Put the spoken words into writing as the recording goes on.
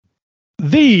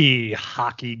The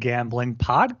Hockey Gambling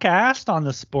Podcast on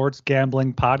the Sports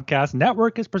Gambling Podcast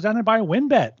Network is presented by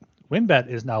WynnBET. WynnBET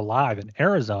is now live in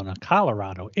Arizona,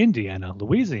 Colorado, Indiana,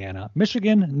 Louisiana,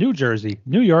 Michigan, New Jersey,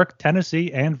 New York,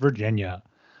 Tennessee, and Virginia.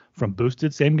 From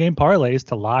boosted same-game parlays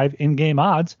to live in-game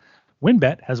odds,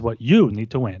 WynnBET has what you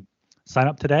need to win. Sign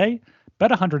up today,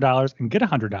 bet $100 and get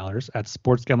 $100 at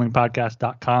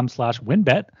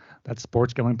sportsgamblingpodcast.com/WynnBET. That's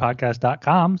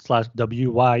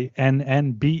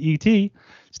sportsgamblingpodcast.com/WYNNBET.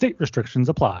 State restrictions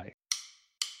apply.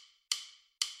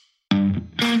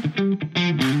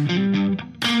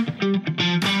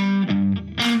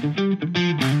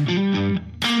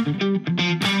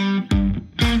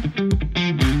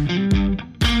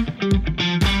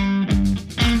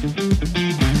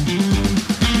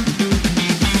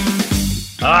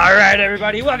 All right,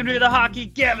 everybody, welcome to the Hockey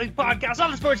Gambling Podcast on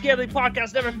the Sports Gambling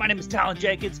Podcast Network. My name is Talon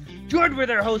Jenkins, joined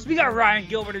with our hosts. We got Ryan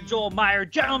Gilbert and Joel Meyer.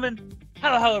 Gentlemen,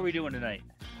 how the hell are we doing tonight?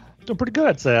 Doing pretty good.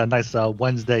 It's a nice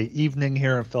Wednesday evening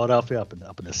here in Philadelphia, up in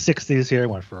the 60s here.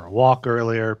 Went for a walk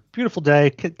earlier. Beautiful day.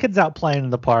 Kids out playing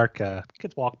in the park.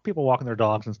 People walking their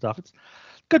dogs and stuff. It's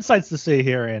good sights to see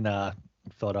here in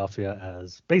Philadelphia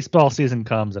as baseball season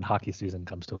comes and hockey season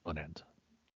comes to an end.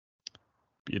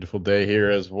 Beautiful day here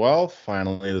as well.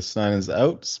 Finally, the sun is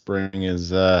out. Spring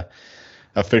is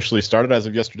officially started as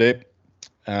of yesterday.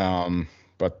 I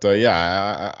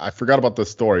forgot about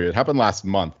this story. It happened last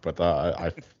month, but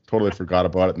I totally forgot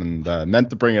about it and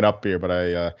meant to bring it up here. But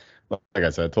like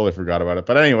I said, I totally forgot about it.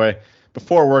 But anyway,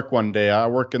 before work one day, I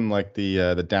work in like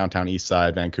the downtown east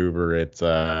side, Vancouver. It's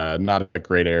not a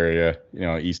great area,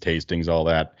 East Hastings, all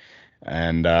that.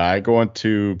 And I go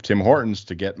into Tim Hortons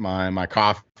to get my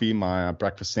coffee, my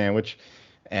breakfast sandwich,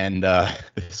 and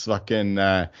this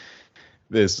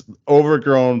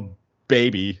overgrown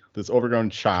baby, this overgrown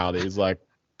child is like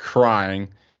crying.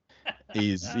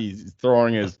 He's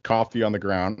throwing his coffee on the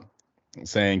ground,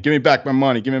 saying, "Give me back my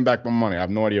money! Give me back my money!" I have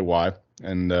no idea why.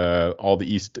 And all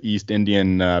the East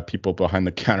Indian people behind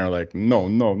the counter are like, "No,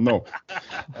 no, no!"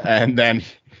 And then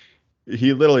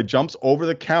he literally jumps over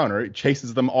the counter,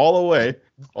 chases them all away.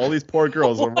 All these poor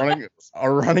girls are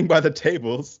running by the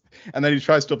tables, and then he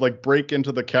tries to break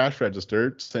into the cash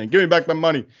register, saying, "Give me back my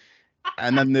money."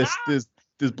 And then this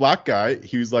black guy,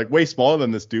 he was way smaller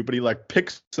than this dude, but he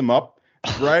picks him up,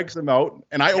 drags him out,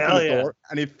 and I open the door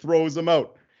and he throws him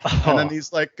out. Oh. And then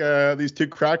these two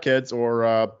crackheads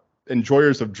or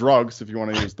enjoyers of drugs, if you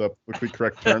want to use the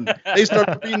correct term, they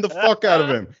start beating the fuck out of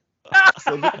him.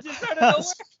 So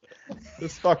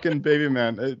this fucking baby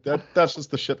man, that's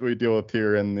just the shit we deal with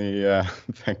here in the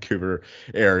Vancouver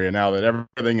area now that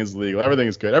everything is legal. Everything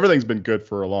is good. Everything's been good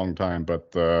for a long time.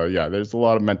 But, there's a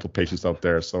lot of mental patients out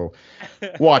there. So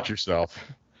watch yourself.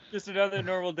 Just another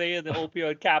normal day in the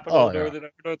opioid capital of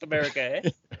North America, eh?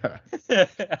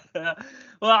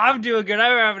 Well, I'm doing good.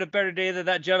 I'm having a better day than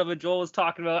that gentleman Joel was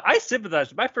talking about. I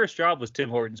sympathize. My first job was Tim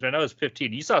Hortons, man. I was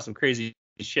 15. You saw some crazy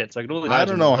shit. So I can only I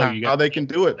don't know how they can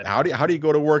do it. How do you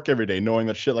go to work every day knowing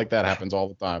that shit like that happens all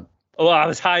the time? Well, I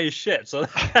was high as shit, so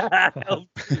that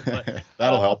helped.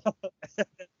 That'll help.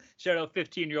 Shout out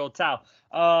 15-year-old Tal.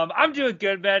 I'm doing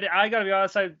good, man. I gotta be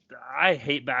honest, I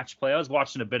hate match play. I was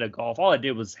watching a bit of golf. All I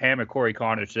did was hammer Corey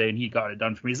Connor today, and he got it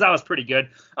done for me. So that was pretty good.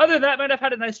 Other than that, man, I've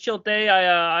had a nice chill day.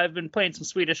 I've been playing some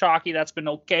Swedish hockey. That's been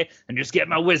okay. And just getting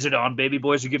my wizard on. Baby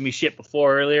boys were giving me shit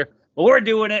before earlier. But we're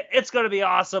doing it. It's going to be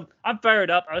awesome. I'm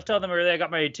fired up. I was telling them earlier I got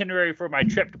my itinerary for my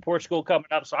trip to Portugal coming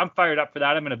up, so I'm fired up for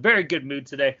that. I'm in a very good mood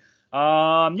today.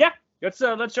 Let's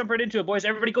jump right into it, boys.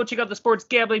 Everybody go check out the Sports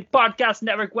Gambling Podcast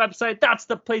Network website. That's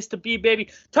the place to be, baby.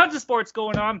 Tons of sports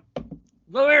going on.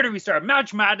 Well, where do we start?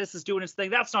 March Madness is doing its thing.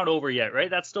 That's not over yet, right?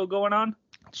 That's still going on?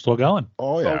 Still going.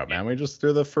 Oh, yeah, man. We just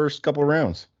threw the first couple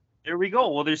rounds. There we go.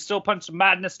 Well, there's still Punch of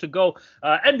Madness to go.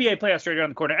 NBA playoffs right around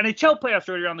the corner. NHL playoffs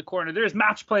right around the corner. There's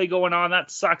match play going on. That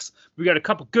sucks. We got a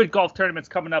couple good golf tournaments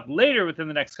coming up later within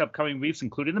the next upcoming weeks,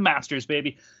 including the Masters,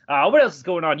 baby. What else is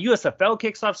going on? USFL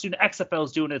kicks off soon. XFL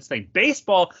is doing its thing.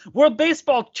 Baseball, World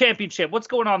Baseball Championship. What's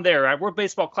going on there? World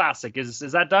Baseball Classic. Is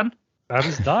that done? That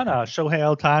is done.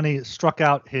 Shohei Ohtani struck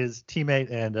out his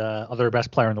teammate and other best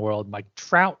player in the world, Mike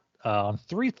Trout, on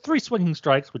three swinging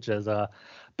strikes, which is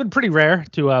been pretty rare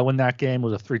to win that game. It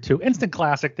was a 3-2 instant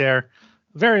classic there.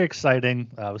 Very exciting.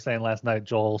 I was saying last night,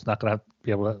 Joel's not going to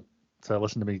be able to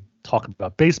listen to me talk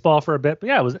about baseball for a bit, but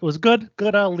yeah, it was good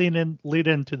lead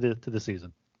into the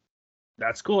season.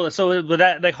 That's cool. So with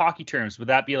that, hockey terms, would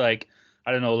that be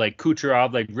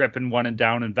Kucherov ripping one and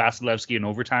down and Vasilevsky in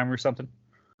overtime or something?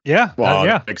 Yeah.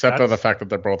 Well, except for the fact that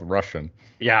they're both Russian.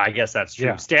 Yeah, I guess that's true.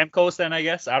 Yeah. Stamkos then, I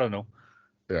guess. I don't know.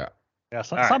 Yeah. Yeah,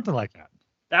 something like that.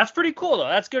 That's pretty cool, though.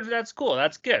 That's good. That's cool.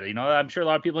 That's good. I'm sure a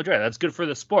lot of people enjoy it. That's good for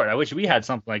the sport. I wish we had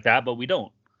something like that, but we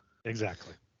don't.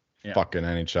 Exactly. Yeah. Fucking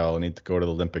NHL. I need to go to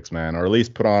the Olympics, man, or at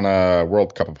least put on a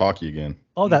World Cup of Hockey again.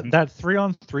 Oh, that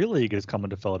 3-on-3 league is coming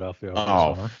to Philadelphia.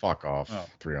 Oh, fuck off.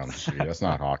 3-on-3. That's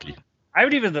not hockey. I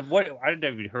haven't even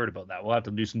heard about that. We'll have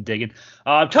to do some digging.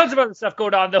 Tons of other stuff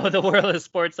going on, though, in the world of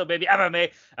sports. So maybe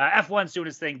MMA, F1's doing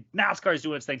its thing, NASCAR's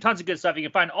doing its thing. Tons of good stuff. You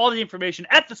can find all the information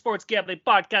at the Sports Gambling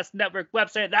Podcast Network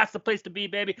website. That's the place to be,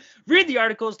 baby. Read the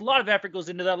articles. A lot of effort goes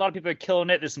into that. A lot of people are killing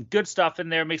it. There's some good stuff in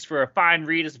there. Makes for a fine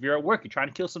read. As if you're at work, you're trying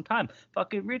to kill some time.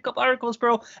 Fucking read a couple articles,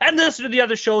 bro. And listen to the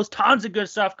other shows. Tons of good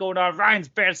stuff going on. Ryan's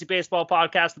Fantasy Baseball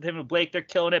Podcast with him and Blake. They're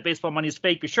killing it. Baseball Money is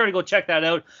Fake. Be sure to go check that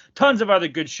out. Tons of other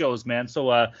good shows, man. So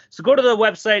go to the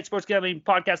website,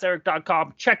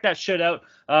 sportsgamblingpodcastnetwork.com. Check that shit out.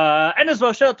 And as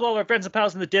well, shout out to all our friends and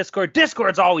pals in the Discord.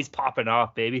 Discord's always popping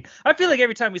off, baby. I feel like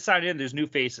every time we sign in, there's new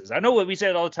faces. I know what we say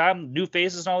it all the time, new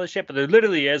faces and all this shit, but there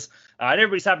literally is. And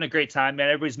everybody's having a great time, man.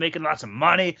 Everybody's making lots of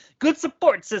money. Good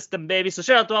support system, baby. So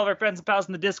shout out to all of our friends and pals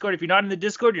in the Discord. If you're not in the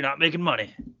Discord, you're not making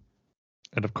money.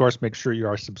 And of course, make sure you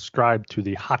are subscribed to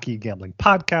the Hockey Gambling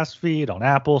Podcast feed on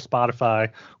Apple, Spotify,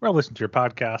 wherever you listen to your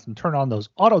podcast, and turn on those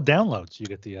auto downloads. You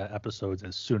get the episodes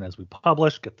as soon as we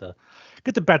publish. Get the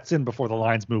bets in before the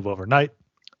lines move overnight.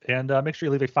 And make sure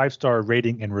you leave a 5-star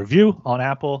rating and review on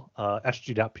Apple,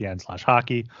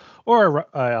 sg.pn/hockey, or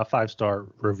a 5-star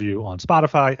review on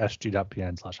Spotify,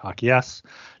 sg.pn/hockeys.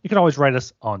 You can always write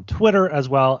us on Twitter as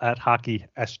well at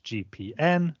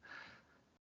hockeysgpn.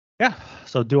 Yeah,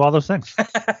 so do all those things. All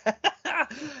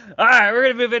right, we're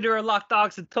going to move into our lock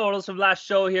dogs and totals from last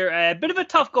show here. A bit of a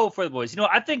tough goal for the boys.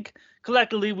 I think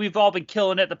collectively we've all been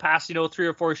killing it the past, 3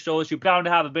 or 4 shows. You're bound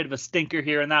to have a bit of a stinker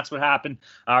here, and that's what happened.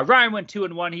 Ryan went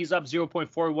 2-1. He's up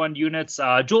 0.41 units.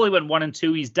 Jolie went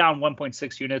 1-2. He's down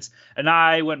 1.6 units. And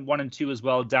I went 1-2 as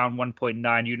well, down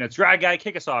 1.9 units. Rag guy,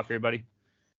 kick us off here, buddy.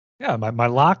 Yeah, my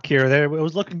lock here, it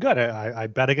was looking good. I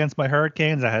bet against my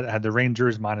Hurricanes. I had the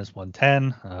Rangers minus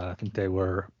 110. I think they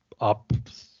were up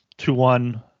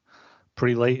 2-1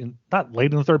 pretty late, not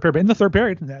late in the third period, but in the third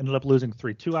period, and ended up losing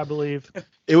 3-2, I believe.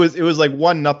 It was like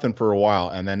 1-0 for a while,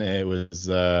 and then it was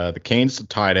the Canes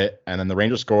tied it, and then the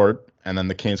Rangers scored, and then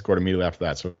the Canes scored immediately after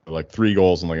that. So like 3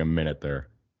 goals in like a minute there.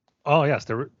 Oh yes,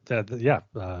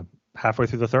 halfway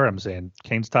through the third, I'm saying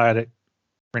Canes tied it,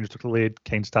 Rangers took the lead,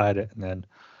 Canes tied it, and then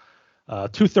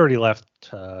 2:30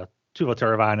 left. Tuvo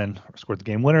Teravainen scored the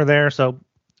game winner there. So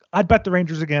I'd bet the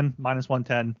Rangers again, minus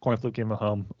 110. Coin flip game at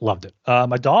home. Loved it.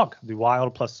 My dog, the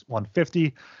Wild, plus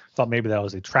 150. Thought maybe that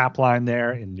was a trap line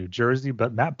there in New Jersey,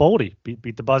 but Matt Boldy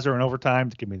beat the buzzer in overtime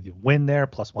to give me the win there,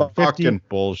 plus 150. Fucking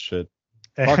bullshit.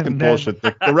 Bullshit.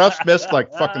 The refs missed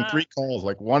like fucking 3 calls,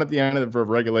 like 1 at the end of the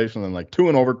regulation and like 2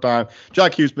 in overtime.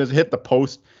 Jack Hughes hit the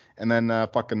post. And then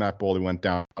fucking Matt Boldy went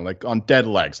down like on dead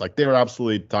legs. Like they were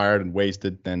absolutely tired and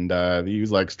wasted. And he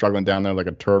was like struggling down there like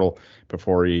a turtle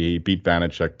before he beat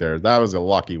Vanacek there. That was a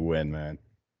lucky win, man.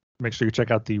 Make sure you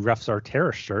check out the Refs Are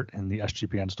Terrorist shirt in the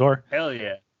SGPN store. Hell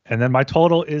yeah. And then my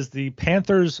total is the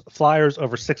Panthers Flyers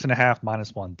over 6.5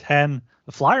 minus 110.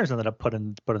 The Flyers ended up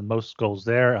putting most goals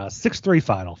there. 6-3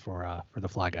 final for the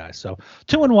Fly guys. So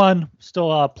 2-1,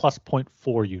 still plus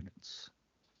 0.4 units.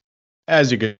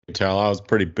 As you can tell, I was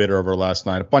pretty bitter over last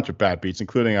night. A bunch of bad beats,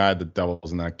 including I had the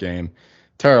Devils in that game.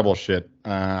 Terrible shit.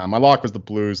 My lock was the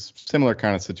Blues. Similar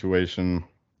kind of situation.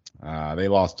 They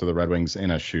lost to the Red Wings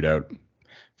in a shootout.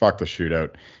 Fuck the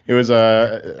shootout. It was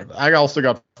I also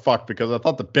got fucked because I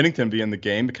thought the Binnington be in the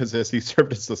game because he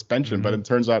served his suspension, but it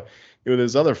turns out it was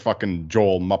this other fucking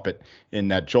Joel Muppet in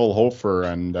that Joel Hofer,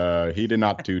 and he did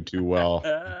not do too well.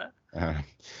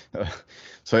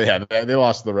 So yeah, they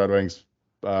lost to the Red Wings.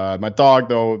 My dog,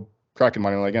 though, cracking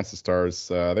money line against the Stars.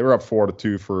 They were up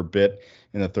 4-2 for a bit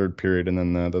in the third period, and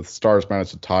then the Stars managed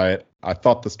to tie it. I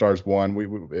thought the Stars won. We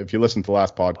if you listened to the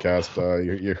last podcast,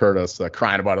 you heard us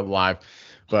crying about it live.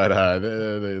 But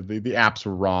the apps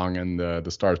were wrong, and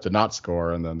the Stars did not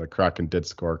score, and then the Kraken did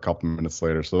score a couple minutes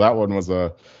later. So that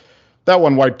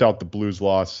one wiped out the Blues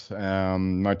loss.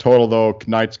 My total, though,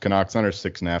 Knights, Canucks, under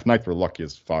 6.5. Knights were lucky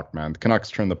as fuck, man. The Canucks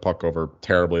turned the puck over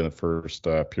terribly in the first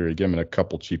period, giving a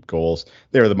couple cheap goals.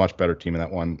 They were the much better team in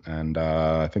that one, and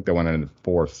I think they went in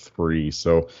 4-3,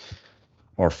 so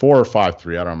or 4 or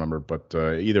 5-3, I don't remember. But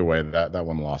either way, that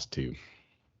one lost too.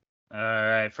 All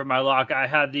right, for my lock, I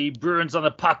had the Bruins on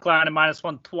the puck line at minus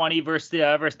 120 versus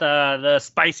the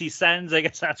Spicy Sens. I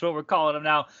guess that's what we're calling them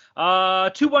now.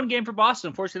 2-1 game for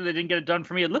Boston. Unfortunately, they didn't get it done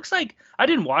for me. It looks like, I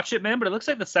didn't watch it, man, but it looks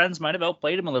like the Sens might have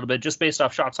outplayed them a little bit just based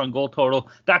off shots on goal total.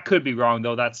 That could be wrong,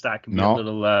 though. That stat can be a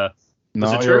little...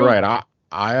 No, you're right.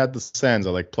 I had the Sens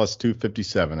at like plus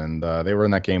 257, and they were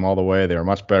in that game all the way. They were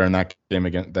much better in that game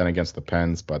than against the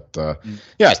Pens. But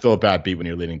yeah, still a bad beat when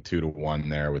you're leading 2-1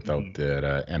 there without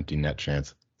the empty net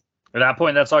chance. At that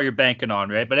point, that's all you're banking on,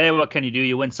 right? But hey, what can you do?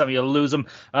 You win some, you lose them.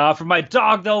 For my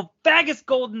dog, though, Vegas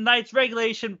Golden Knights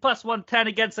regulation plus 110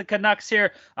 against the Canucks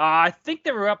here. I think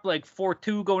they were up like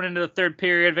 4-2 going into the third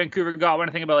period. Vancouver got one,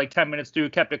 I think about like 10 minutes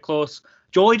through, kept it close.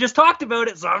 Jolie just talked about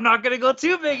it, so I'm not going to go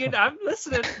too big. I'm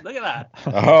listening. Look at that.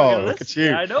 Oh, look at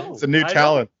you. I know. It's a new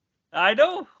talent. I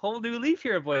know. Whole new leaf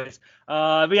here, boys.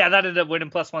 But yeah, that ended up winning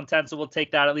plus 110, so we'll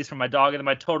take that at least from my dog. And then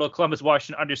my total, Columbus,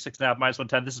 Washington, under 6.5, minus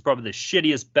 110. This is probably the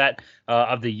shittiest bet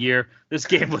of the year. This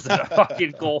game was a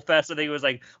fucking goal fest. I think it was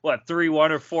like,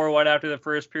 3-1 or 4-1 after the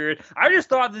first period. I just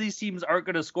thought that these teams aren't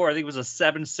going to score. I think it was a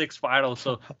 7-6 final,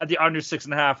 so at the under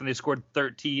 6.5, and they scored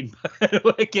 13.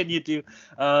 What can you do?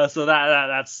 So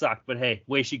that sucked. But hey,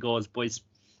 way she goes, boys.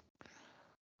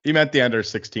 He meant the under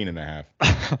 16.5.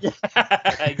 Yeah,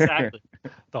 exactly.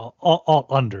 all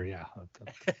under, yeah. All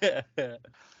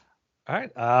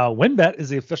right. WynnBET is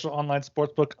the official online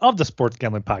sportsbook of the Sports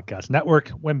Gambling Podcast Network.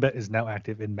 WynnBET is now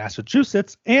active in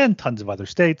Massachusetts and tons of other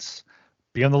states.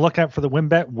 Be on the lookout for the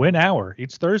WynnBET Win Hour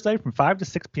each Thursday from 5 to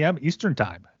 6 p.m. Eastern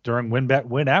Time. During WynnBET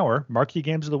Win Hour, marquee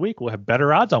games of the week will have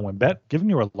better odds on WynnBET, giving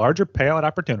you a larger payout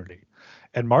opportunity.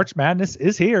 And March Madness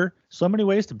is here. So many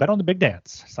ways to bet on the big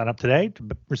dance. Sign up today to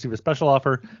receive a special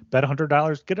offer. Bet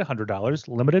 $100, get $100,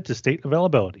 limited to state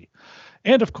availability.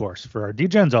 And of course, for our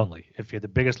DGens only, if you have the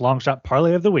biggest long shot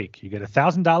parlay of the week, you get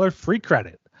 $1,000 free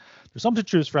credit. There's something to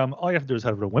choose from. All you have to do is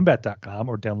head over to wynnbet.com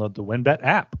or download the WynnBET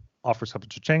app. Offer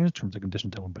subject to change. Terms and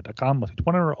conditions at wynnbet.com. Must be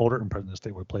 21 or older and present in the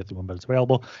state where playthrough WynnBET is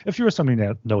available. If you or somebody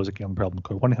you know is a gambling problem,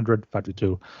 call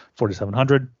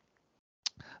 1-800-522-4700.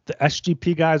 The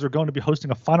SGP guys are going to be hosting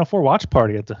a Final Four watch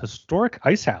party at the historic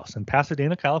Ice House in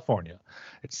Pasadena, California.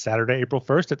 It's Saturday, April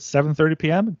 1st at 7:30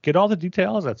 p.m. Get all the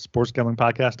details at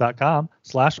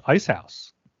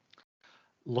sportsgamblingpodcast.com/icehouse.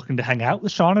 Looking to hang out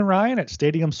with Sean and Ryan at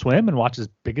Stadium Swim and watch his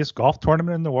biggest golf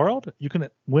tournament in the world? You can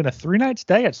win a 3-night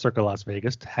stay at Circa Las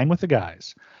Vegas to hang with the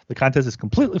guys. The contest is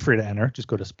completely free to enter. Just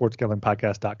go to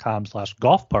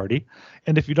sportsgamblingpodcast.com/golf party.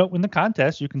 And if you don't win the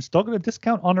contest, you can still get a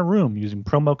discount on a room using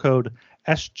promo code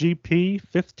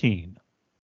SGP15.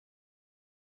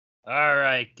 All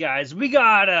right, guys, we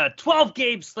got a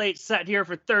 12-game slate set here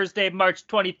for Thursday, March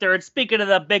 23rd. Speaking of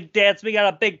the big dance, we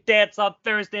got a big dance on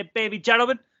Thursday, baby.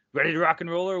 Gentlemen, ready to rock and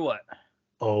roll or what?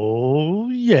 Oh,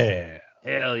 yeah.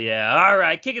 Hell yeah. All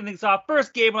right, kicking things off.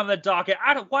 First game on the docket.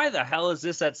 Why the hell is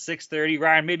this at 6:30?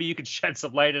 Ryan, maybe you can shed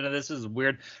some light into this. This is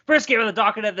weird. First game on the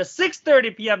docket at the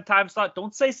 6:30 p.m. time slot.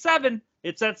 Don't say 7.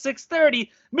 It's at 6:30.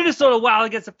 Minnesota Wild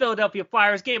against the Philadelphia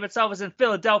Flyers. Game itself is in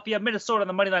Philadelphia. Minnesota on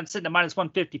the money line sitting at minus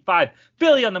 155.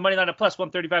 Philly on the money line at plus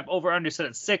 135. Over under set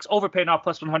at 6. Overpaying off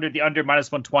plus 100. The under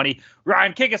minus 120.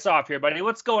 Ryan, kick us off here, buddy.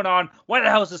 What's going on? Why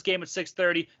the hell is this game at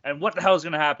 6:30? And what the hell is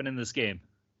going to happen in this game?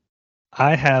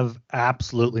 I have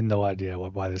absolutely no idea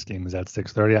why this game is at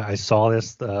 6:30. I saw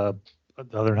this the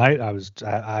other night. I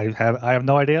have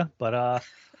no idea, but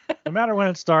no matter when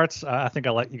it starts, I think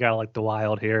you gotta like the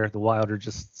Wild here. The Wild are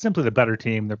just simply the better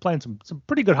team. They're playing some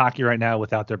pretty good hockey right now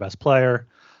without their best player.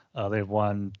 They've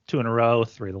won 2 in a row,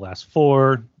 3 of the last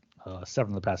 4,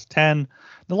 7 of the past 10.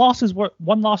 The losses were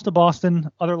one loss to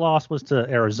Boston, other loss was to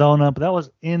Arizona, but that was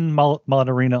in Mullet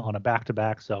Arena on a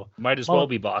back-to-back. So might as well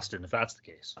be Boston if that's the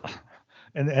case.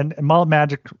 And Mullet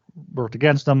Magic worked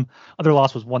against them. Other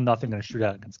loss was 1-0 in a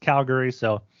shootout against Calgary.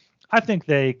 So I think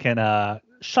they can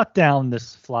shut down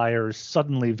this Flyers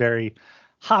suddenly very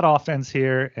hot offense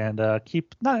here and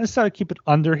not necessarily keep it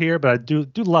under here, but I do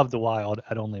love the Wild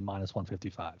at only minus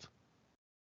 155.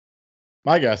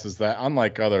 My guess is that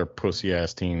unlike other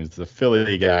pussy-ass teams, the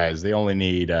Philly guys, they only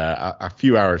need a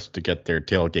few hours to get their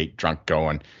tailgate drunk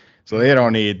going. So they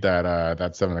don't need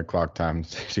that 7 o'clock time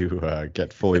to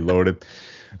get fully loaded.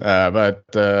 But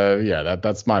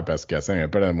that's my best guess. Anyway,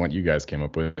 better than what you guys came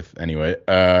up with. Anyway,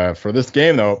 for this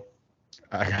game, though,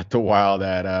 I got the Wild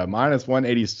at minus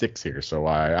 186 here. So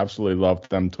I absolutely love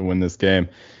them to win this game.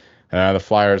 The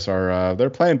Flyers they're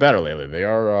playing better lately. They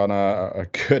are on a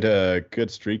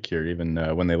good streak here. Even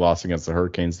when they lost against the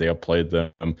Hurricanes, they outplayed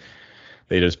them.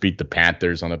 They just beat the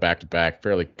Panthers on the back-to-back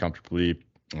fairly comfortably.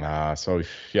 So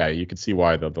yeah, you can see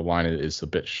why the line is a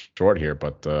bit short here,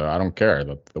 but I don't care.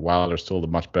 The Wild are still the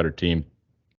much better team,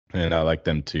 and I like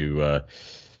them to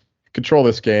control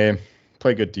this game,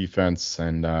 play good defense,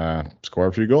 and score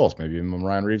a few goals. Maybe even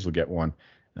Ryan Reeves will get one.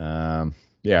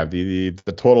 Yeah, the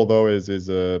total though is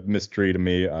a mystery to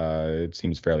me. It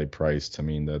seems fairly priced. I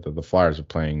mean, the Flyers are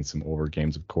playing some over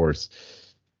games, of course.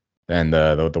 And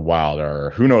the Wild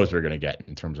are, who knows what they're going to get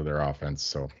in terms of their offense.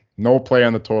 So no play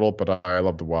on the total, but I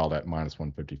love the Wild at minus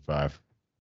 155.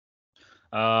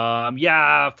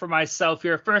 Yeah, for myself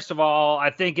here, first of all, I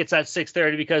think it's at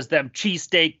 6:30 because them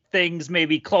cheesesteak things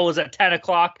maybe close at 10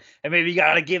 o'clock, and maybe you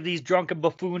gotta give these drunken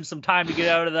buffoons some time to get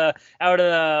out of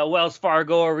the Wells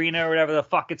Fargo Arena or whatever the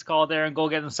fuck it's called there and go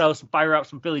get themselves some fire up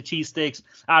some Philly cheesesteaks.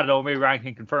 I don't know, maybe Ryan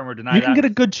can confirm or deny that. You can get a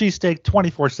good cheesesteak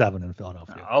 24/7 in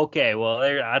Philadelphia. Okay, well,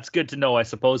 that's good to know, I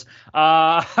suppose.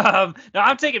 Now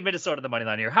I'm taking Minnesota the money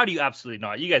line here. How do you absolutely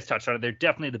not? You guys touched on it. They're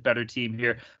definitely the better team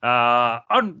here.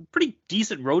 On pretty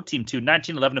decent road team too.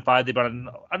 19-11-5. They've been,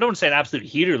 I don't want to say an absolute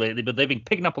heater lately, but they've been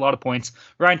picking up a lot of points.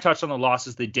 Ryan touched on the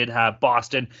losses they did have.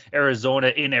 Boston, Arizona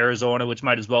in Arizona, which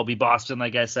might as well be Boston,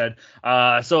 like I said.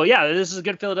 So yeah, this is a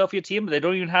good Philadelphia team. They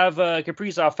don't even have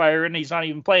Kaprizov firing. He's not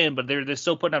even playing, but they're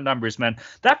still putting up numbers, man.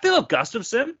 That Philip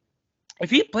Gustafson,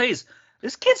 if he plays,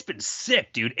 this kid's been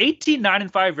sick, dude.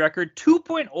 18-9-5 record,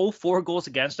 2.04 goals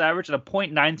against average, and a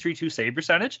 .932 save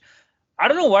percentage. I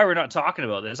don't know why we're not talking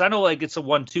about this. I know like it's a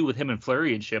 1-2 with him and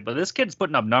Fleury and shit, but this kid's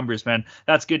putting up numbers, man.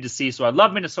 That's good to see. So I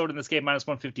love Minnesota in this game, minus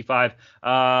 155.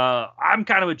 I'm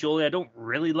kind of with Jolie. I don't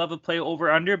really love a play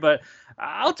over under, but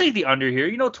I'll take the under here.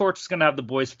 You know, Torch is gonna have the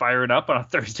boys firing up on a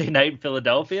Thursday night in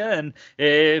Philadelphia, and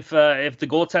if the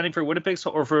goaltending for Winnipeg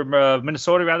or for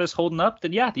Minnesota rather is holding up,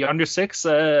 then yeah, the under 6.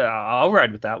 I'll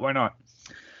ride with that. Why not?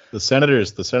 The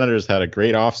Senators had a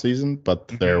great offseason,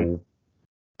 but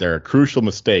their crucial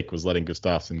mistake was letting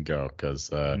Gustafsson go,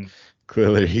 because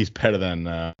clearly he's better than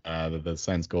the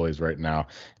Sens goalies right now.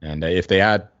 And if they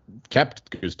had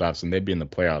kept Gustafsson, they'd be in the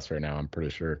playoffs right now, I'm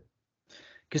pretty sure.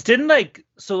 Because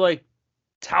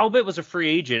Talbot was a free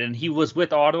agent and he was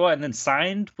with Ottawa and then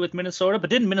signed with Minnesota, but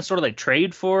didn't Minnesota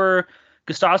trade for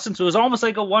Gustafsson? So it was almost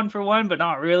like a 1-for-1, but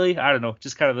not really. I don't know,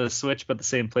 just kind of a switch, but the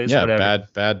same place. Yeah, whatever.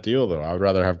 bad deal though. I would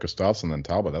rather have Gustafsson than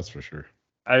Talbot, that's for sure.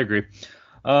 I agree.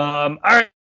 All right.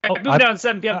 Moving down to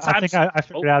 7 p.m. time. I think I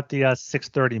figured out the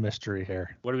 6:30 mystery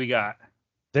here. What do we got?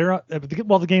 The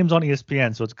game's on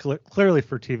ESPN, so it's clearly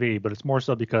for TV, but it's more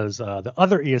so because the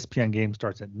other ESPN game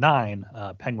starts at 9,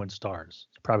 Penguin Stars.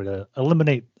 It's probably to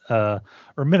eliminate or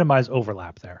minimize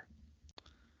overlap there.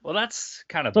 Well, that's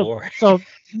kind of boring. So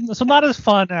not as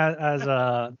fun as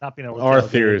not being able to. Our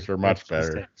theories were much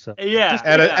better. So yeah.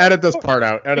 Edit this part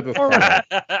out. Edit this part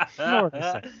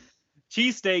out.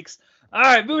 Cheesesteaks. All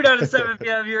right, moving on to 7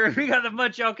 p.m. here. We got the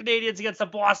Montreal Canadiens against the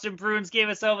Boston Bruins. Game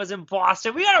itself is in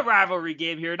Boston. We got a rivalry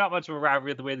game here. Not much of a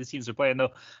rivalry with the way the teams are playing,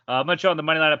 though. Montreal on the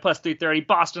money line at plus 330.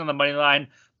 Boston on the money line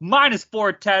minus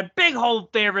 410. Big home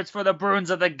favorites for the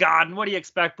Bruins of the Garden. What do you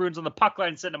expect? Bruins on the puck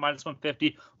line sitting at minus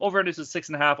 150. Over under to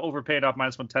 6.5. Over paying off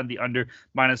minus 110. The under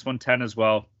minus 110 as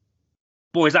well.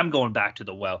 Boys, I'm going back to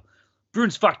the well.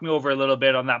 Bruins fucked me over a little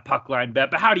bit on that puck line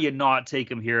bet, but how do you not take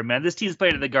them here, man? This team's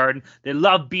played at the Garden. They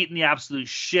love beating the absolute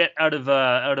shit out of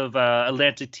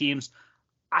Atlantic teams.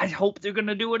 I hope they're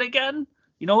gonna do it again.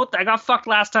 You know what? I got fucked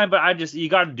last time, but you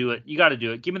got to do it. You got to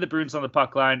do it. Give me the Bruins on the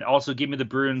puck line. Also, give me the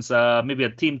Bruins, maybe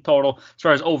a team total. As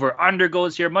far as over-under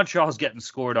goes here, Montreal's getting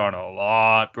scored on a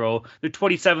lot, bro. They're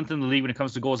 27th in the league when it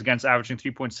comes to goals against, averaging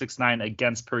 3.69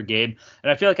 against per game.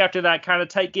 And I feel like after that kind of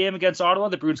tight game against Ottawa,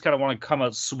 the Bruins kind of want to come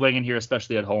out swinging here,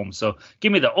 especially at home. So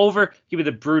give me the over, give me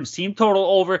the Bruins team total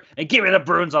over, and give me the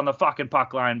Bruins on the fucking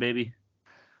puck line, baby.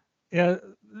 Yeah,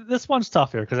 this one's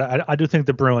tough here because I do think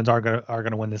the Bruins are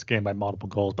gonna win this game by multiple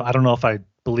goals, but I don't know if I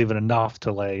believe it enough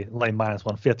to lay minus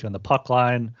 150 on the puck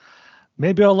line.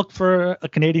 Maybe I'll look for a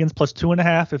Canadians plus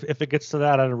 2.5 if it gets to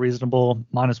that at a reasonable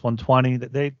minus 120.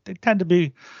 They tend to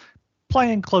be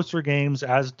playing closer games,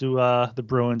 as do the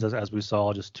Bruins, as we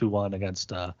saw just 2-1 against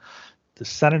the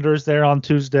Senators there on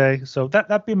Tuesday. So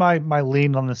that'd be my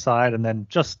lean on the side, and then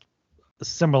just a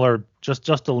similar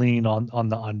just a lean on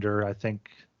the under. I think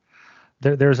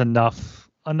there's enough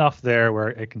there where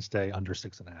it can stay under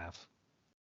 6.5.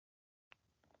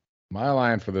 My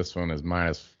line for this one is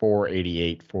minus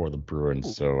 488 for the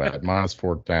Bruins. So at minus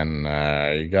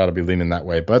 410, you got to be leaning that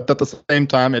way. But at the same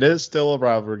time, it is still a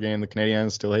rivalry game. The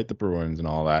Canadiens still hate the Bruins and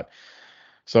all that.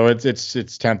 So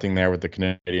it's tempting there with the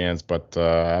Canadiens, but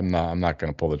I'm not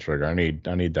going to pull the trigger. I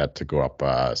need that to go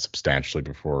up substantially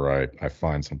before I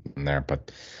find something there.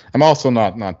 But I'm also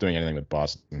not doing anything with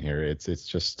Boston here. It's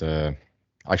just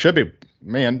I should be,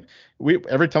 man.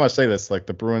 Every time I say this, like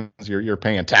the Bruins, you're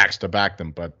paying a tax to back them,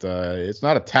 but it's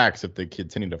not a tax if they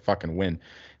continue to fucking win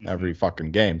every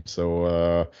fucking game.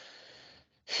 So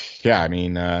yeah, I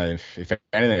mean, if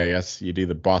anything, I guess you do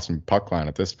the Boston puck line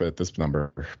at this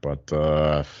number, but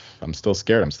I'm still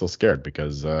scared. I'm still scared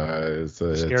because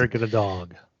scared get a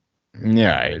dog.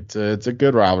 Yeah, it's a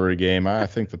good rivalry game. I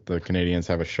think that the Canadians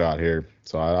have a shot here,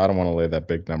 so I don't want to lay that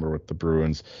big number with the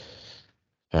Bruins,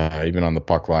 even on the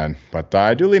puck line. But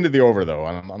I do lean to the over, though.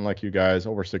 Unlike you guys,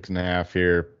 over 6.5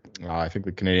 here. I think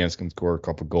the Canadians can score a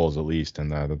couple goals at least, and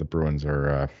the Bruins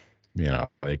are,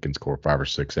 they can score 5 or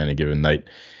 6 any given night.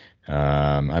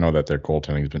 I know that their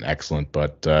goaltending has been excellent,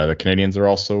 but the Canadians are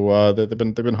also they've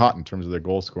been hot in terms of their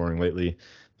goal scoring lately.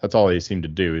 That's all they seem to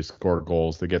do is score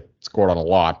goals. They get scored on a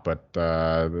lot, but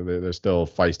they're still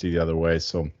feisty the other way.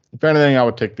 So if anything, I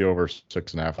would take the over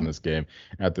 6.5 in this game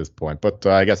at this point. But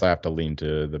I guess I have to lean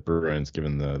to the Bruins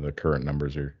given the current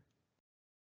numbers here.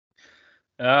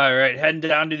 All right, heading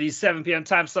down to the 7 p.m.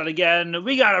 time slot again.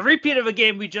 We got a repeat of a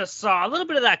game we just saw. A little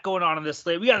bit of that going on in this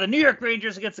slate. We got the New York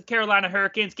Rangers against the Carolina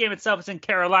Hurricanes. Game itself is in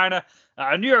Carolina.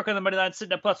 New York on the money line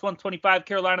sitting at plus 125.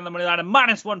 Carolina on the money line at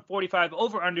minus 145.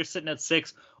 Over under sitting at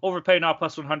 6. Overpaying off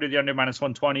plus 100. The under minus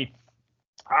 120.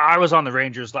 I was on the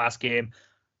Rangers last game.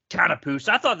 Kind of pooched.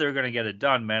 I thought they were going to get it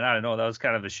done, man. I don't know. That was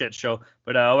kind of a shit show.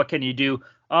 But what can you do?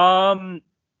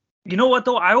 You know what,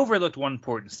 though? I overlooked one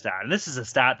important stat, and this is a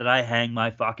stat that I hang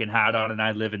my fucking hat on and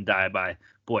I live and die by.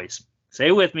 Boys, say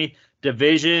it with me.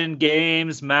 Division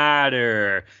games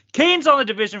matter. Canes on the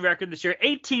division record this year,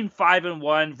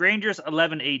 18-5-1. Rangers,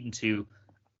 11-8-2.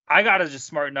 I got to just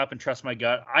smarten up and trust my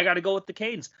gut. I got to go with the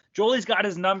Canes. Joelie's got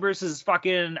his numbers, his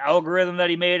fucking algorithm that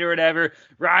he made or whatever.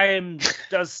 Ryan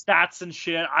does stats and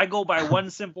shit. I go by one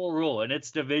simple rule, and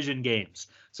it's division games.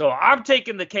 So I'm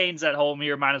taking the Canes at home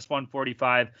here, minus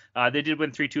 145. They did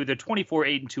win 3-2. They're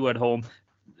 24-8-2 at home.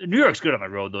 New York's good on the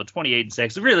road, though,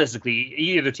 28-6. Realistically,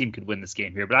 either team could win this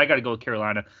game here, but I got to go with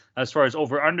Carolina. As far as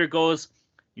over-under goes,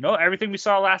 everything we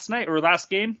saw last night or last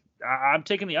game, I'm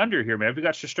taking the under here, man. We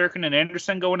got Shesterkin and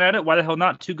Anderson going at it. Why the hell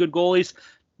not? Two good goalies.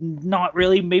 Not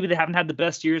really. Maybe they haven't had the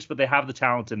best years, but they have the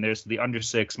talent in there. So the under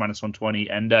 6, minus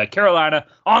 120. And Carolina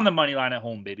on the money line at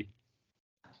home, baby.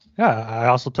 Yeah, I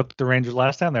also took the Rangers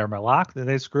last time. They were my lock.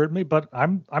 They screwed me, but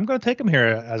I'm going to take them here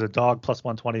as a dog plus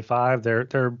 125.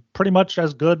 They're pretty much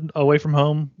as good away from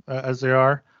home as they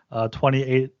are.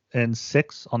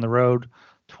 28-6 on the road.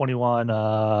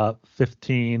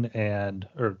 21-15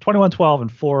 or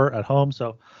 21-12-4 at home.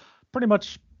 So pretty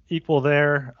much equal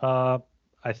there. I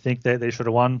think they should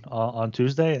have won on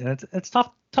Tuesday, and it's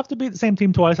tough to beat the same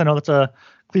team twice. I know that's a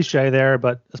cliche there,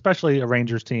 but especially a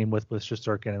Rangers team with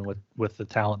Shesterkin and with the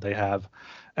talent they have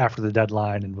after the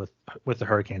deadline and with the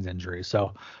Hurricanes injury.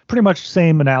 So pretty much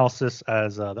same analysis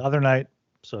as the other night.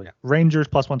 So yeah, Rangers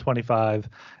plus 125,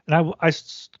 and I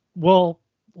will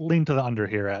lean to the under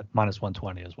here at minus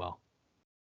 120 as well.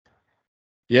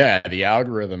 Yeah, the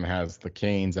algorithm has the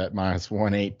Canes at minus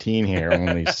 118 here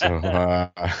only. So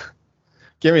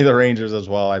give me the Rangers as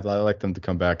well. I like them to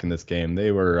come back in this game.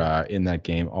 They were in that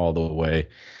game all the way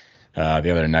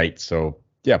the other night. So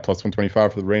yeah, plus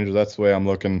 125 for the Rangers. That's the way I'm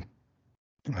looking.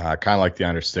 Kind of like the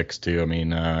under 6 too. I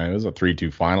mean, it was a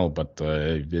 3-2 final, but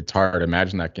it's hard to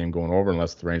imagine that game going over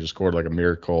unless the Rangers scored like a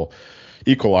miracle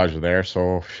equalizer there.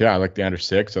 So yeah, I like the under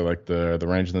 6. I like the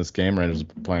Rangers in this game. Rangers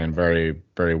are playing very,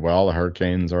 very well. The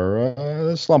Hurricanes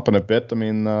are slumping a bit. I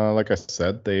mean, like I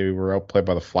said, they were outplayed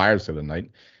by the Flyers the other night,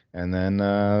 and then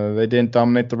they didn't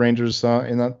dominate the Rangers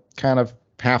in that kind of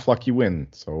half lucky win.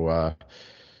 So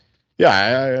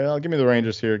yeah, I'll give me the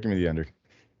Rangers here. Give me the under.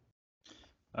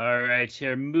 All right,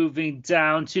 here moving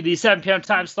down to the 7 p.m.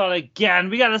 time slot again.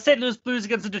 We got the St. Louis Blues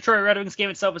against the Detroit Red Wings. Game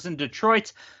itself was in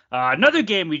Detroit. Another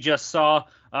game we just saw.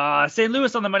 St.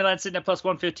 Louis on the money line sitting at plus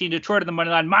 115. Detroit on the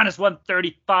money line minus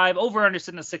 135. Over under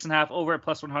sitting at 6.5. Over at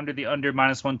plus 100. The under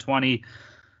minus 120.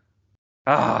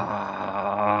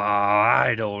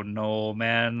 I don't know,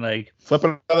 man. Like flip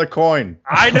another coin.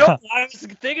 I know. I was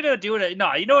thinking of doing it.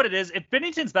 No, you know what it is. If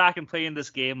Binnington's back and playing this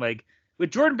game, like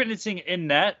with Jordan Binnington in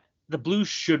net, the Blues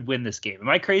should win this game. Am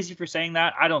I crazy for saying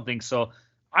that? I don't think so.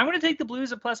 I'm going to take the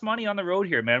Blues at plus money on the road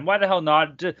here, man. Why the hell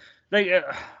not?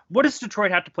 What does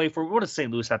Detroit have to play for? What does St.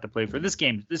 Louis have to play for? This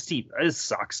game, this team, this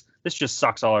sucks. This just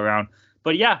sucks all around.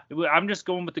 But yeah, I'm just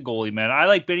going with the goalie, man. I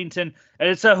like Binnington. And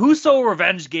it's a Husso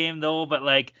revenge game, though. But,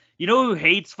 you know who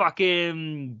hates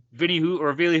fucking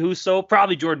Ville Husso?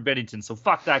 Probably Jordan Binnington. So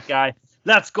fuck that guy.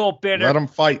 Let's go, Binner. Let him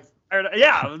fight.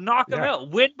 Yeah, knock him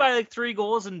out. Win by 3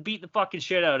 goals and beat the fucking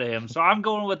shit out of him. So I'm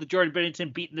going with the Jordan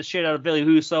Binnington beating the shit out of Ville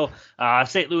Husso.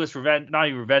 St. Louis revenge, not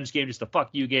even revenge game, just a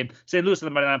fuck you game. St. Louis on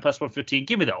the money line plus 115.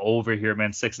 Give me the over here,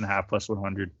 man. 6.5 plus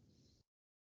 100.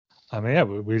 I mean, yeah,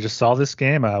 we just saw this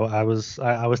game. I was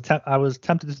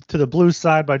tempted to the Blues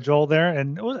side by Joel there,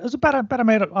 and it was a bet I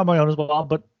made on my own as well.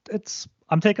 But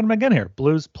I'm taking them again here.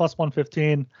 Blues plus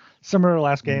 115, similar to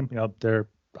last game.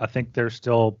 I think they're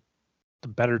still the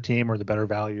better team or the better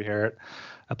value here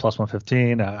at plus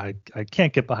 115. I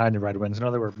can't get behind the Red Wings. I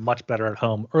know they were much better at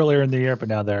home earlier in the year, but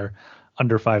now they're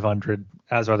under 500,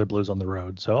 as are the Blues on the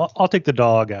road. So I'll take the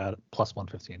dog at plus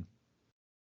 115.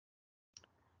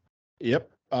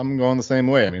 Yep, I'm going the same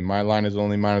way. I mean, my line is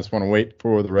only minus 108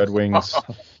 for the Red Wings.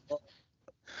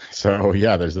 So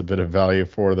yeah, there's a bit of value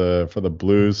for the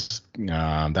Blues.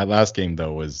 That last game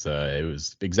though was it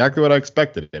was exactly what I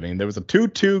expected. I mean, there was a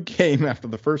 2-2 game after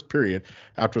the first period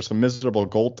after some miserable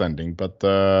goaltending, but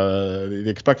the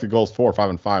expected goals 4, 5,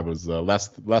 and 5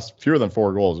 was fewer than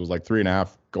 4 goals. It was like 3.5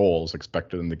 goals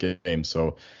expected in the game.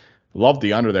 So love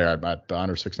the under there at the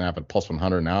under 6.5 at plus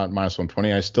 100. Now at minus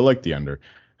 120, I still like the under,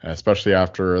 especially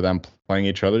after them playing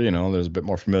each other. There's a bit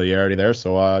more familiarity there.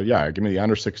 So, yeah, give me the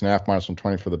under 6.5, minus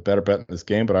 120 for the better bet in this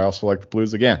game. But I also like the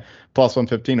Blues again. Plus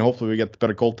 115. Hopefully we get the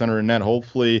better goaltender in net.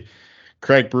 Hopefully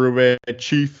Craig Berube,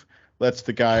 Chief, lets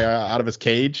the guy out of his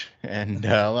cage and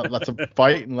lets him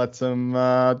fight and lets him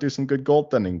do some good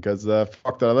goaltending. Because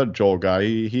fuck that other Joel guy.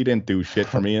 He didn't do shit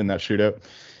for me in that shootout.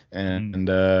 And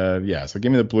yeah, so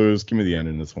give me the Blues. Give me the end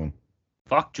in this one.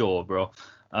 Fuck Joel, bro.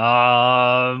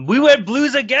 We went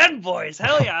Blues again, boys.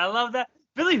 Hell yeah, I love that.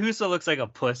 Billy Huso looks like a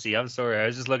pussy. I'm sorry. I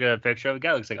was just looking at a picture of the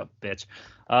guy. Looks like a bitch.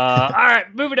 All right,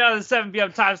 moving down to the 7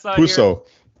 p.m. time slot Puso.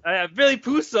 Here. Billy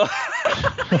Puso.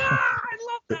 I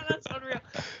love that. That's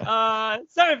unreal.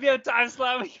 7 p.m. time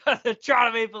slot. We got the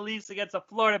Toronto Maple Leafs against the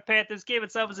Florida Panthers. Game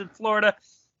itself is in Florida.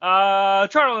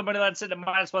 Toronto on the money line sitting at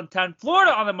minus 110.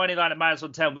 Florida on the money line at minus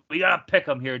 110. We got to pick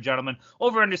them here, gentlemen.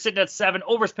 Over under sitting at 7.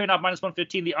 Over's paying off minus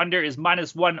 115. The under is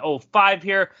minus 105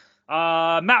 here.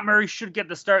 Matt Murray should get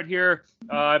the start here.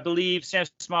 I believe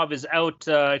Samsonov is out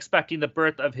expecting the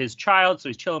birth of his child, so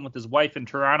he's chilling with his wife in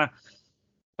Toronto.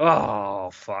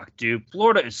 Oh, fuck, dude.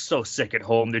 Florida is so sick at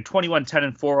home. They're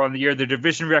 21-10-4 on the year. Their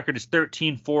division record is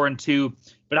 13-4-2,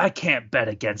 but I can't bet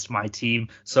against my team,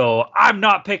 so I'm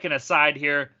not picking a side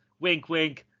here. Wink,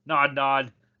 wink, nod,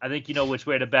 nod. I think you know which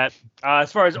way to bet.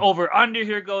 As far as over-under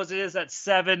here goes, it is at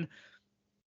 7.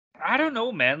 I don't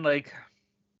know, man. Like,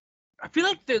 I feel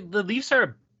like the Leafs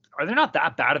are they not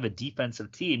that bad of a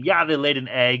defensive team? Yeah, they laid an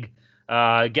egg.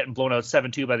 Getting blown out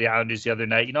 7-2 by the Islanders the other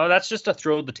night. That's just a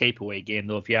throw the tape away game,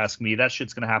 though, if you ask me. That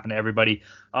shit's going to happen to everybody.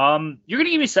 You're going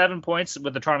to give me 7 points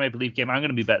with the Toronto Maple Leaf game. I'm going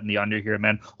to be betting the under here,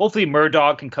 man. Hopefully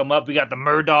Murdog can come up. We got the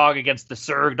Murdog against the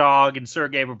Surgdog and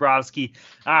Sergei Bobrovsky.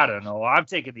 I don't know. I'm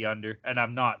taking the under, and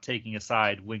I'm not taking a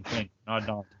side. Wink, wink. Nod,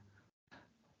 nod.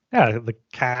 Yeah, the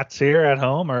Cats here at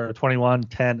home are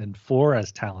 21-10-4,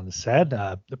 as Talon said.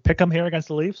 Pick them here against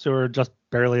the Leafs, who are just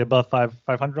barely above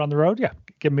 500 on the road. Yeah,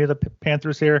 give me the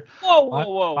Panthers here.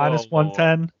 Whoa. Minus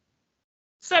 110.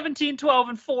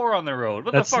 17-12-4 on the road.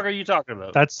 What the fuck are you talking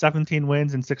about? That's 17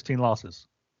 wins and 16 losses.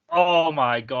 Oh,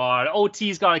 my God.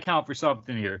 OT's got to count for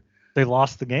something here. They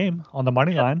lost the game on the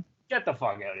money line. Get the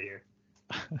fuck out of here.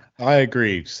 I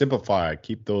agree. Simplify.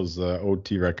 Keep those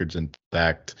OT records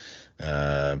intact.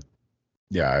 Yeah,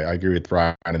 I agree with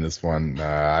Ryan in this one.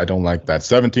 I don't like that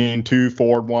 17-2,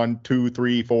 4-1,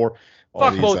 2-3-4. All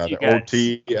Fuck these both you guys.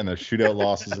 OT and the shootout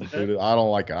losses included. I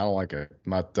don't like it.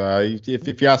 But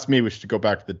if you ask me, we should go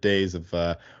back to the days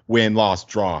of win, loss,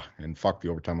 draw, and fuck the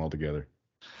overtime altogether.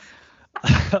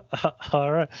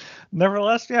 All right.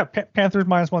 Nevertheless, yeah, Panthers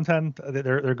minus 110.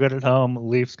 They're good at home.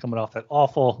 Leafs coming off that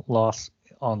awful loss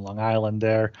on Long Island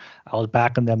there. I was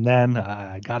backing them then.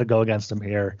 I got to go against them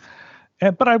here.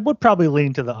 But I would probably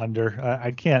lean to the under.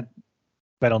 I can't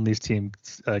bet on these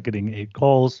teams getting 8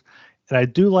 goals. And I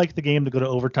do like the game to go to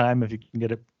overtime if you can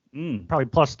get it probably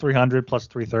plus 300, plus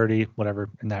 330, whatever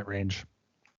in that range.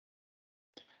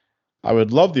 I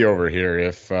would love the over here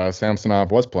if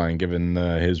Samsonov was playing, given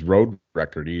his road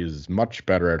record. He is much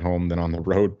better at home than on the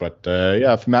road. But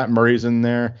yeah, if Matt Murray's in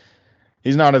there,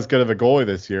 he's not as good of a goalie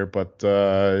this year, but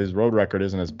his road record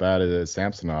isn't as bad as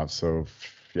Samsonov. So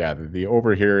yeah, the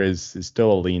over here is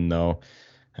still a lean though,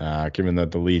 given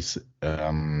that the Leafs, I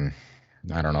don't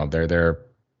know,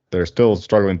 they're still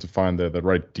struggling to find the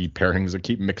right deep pairings that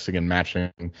keep mixing and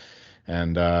matching,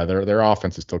 and their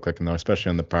offense is still clicking though,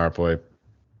 especially on the power play.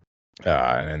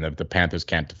 And the Panthers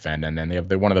can't defend, and then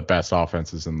they're one of the best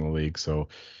offenses in the league. So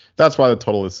that's why the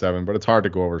total is 7, but it's hard to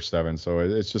go over 7. So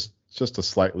it's just a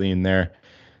slight lean there.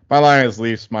 My line is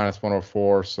Leafs minus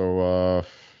 104. So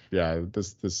yeah,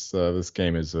 this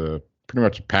game is pretty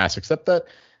much a pass, except that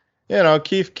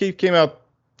Keefe came out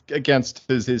against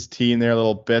his team there a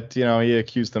little bit. He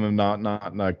accused them of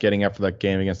not getting up for that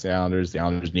game against the Islanders. The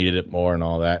Islanders needed it more and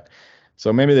all that.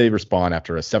 So maybe they respond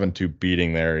after a 7-2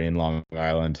 beating there in Long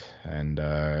Island, and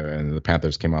the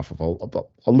Panthers came off of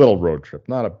a little road trip,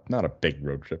 not a big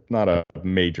road trip, not a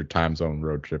major time zone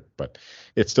road trip, but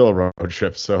it's still a road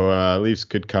trip. So Leafs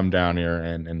could come down here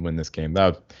and win this game.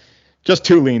 That just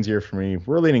two leans here for me.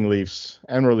 We're leaning Leafs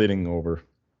and we're leaning over.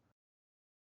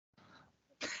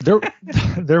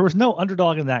 There was no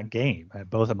underdog in that game at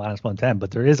both at -110,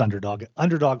 but there is underdog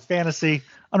fantasy.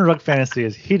 Underdog fantasy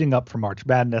is heating up for March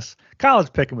Madness.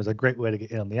 College pick'em was a great way to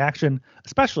get in on the action,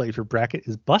 especially if your bracket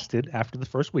is busted after the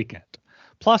first weekend.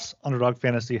 Plus, Underdog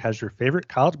Fantasy has your favorite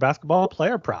college basketball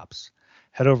player props.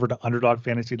 Head over to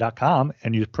underdogfantasy.com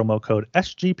and use promo code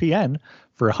SGPN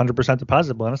for a 100%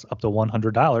 deposit bonus up to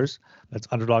 $100. That's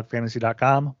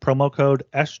underdogfantasy.com, promo code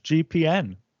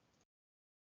SGPN.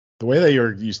 The way that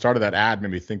you started that ad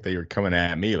made me think that you were coming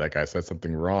at me like I said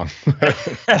something wrong. There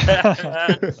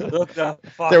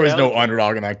was no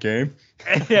underdog in that game.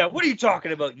 Yeah, what are you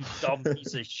talking about, you dumb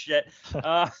piece of shit?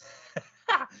 All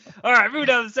right, moving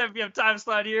down to the 7 p.m. time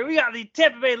slot here. We got the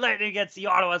Tampa Bay Lightning against the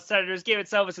Ottawa Senators. Game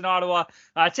itself is in Ottawa.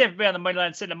 Tampa Bay on the money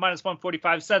line sitting at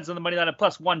 -145. Sens on the money line at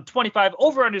 +125.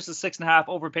 Over under is 6.5.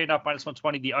 Over paying off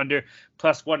 -120. The under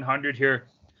 +100 here.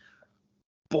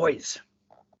 Boys,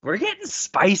 we're getting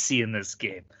spicy in this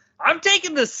game. I'm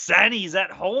taking the Sennies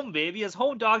at home, baby. As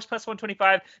home dogs,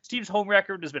 +125. This team's home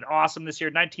record has been awesome this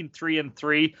year,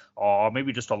 19-3-3.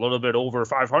 Maybe just a little bit over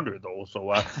 500 though.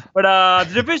 So, but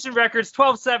the division record's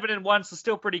 12-7-1, so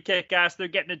still pretty kick-ass. They're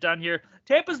getting it done here.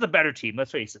 Tampa's the better team.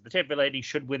 Let's face it. The Tampa Bay Lightning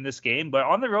should win this game, but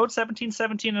on the road,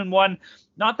 17-17-1,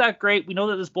 not that great. We know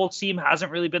that this Bolts team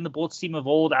hasn't really been the Bolts team of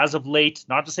old as of late.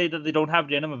 Not to say that they don't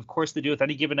have it in them. Of course they do. With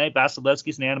any given night,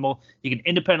 Vasilevsky's an animal. He can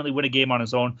independently win a game on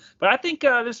his own. But I think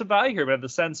there's some value here. But the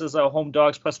Sens as home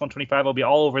dogs +125. I'll be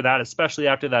all over that, especially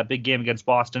after that big game against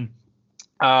Boston.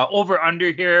 Over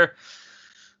under here.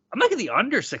 I'm liking the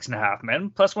under 6.5, man.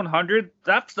 +100.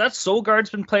 That Solgaard's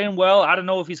been playing well. I don't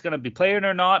know if he's going to be playing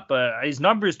or not, but his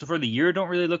numbers for the year don't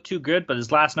really look too good. But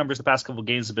his last numbers the past couple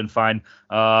games have been fine.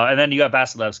 And then you got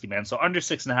Vasilevsky, man. So under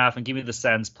 6.5, and give me the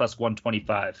Sens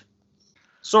 +125.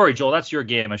 Sorry, Joel, that's your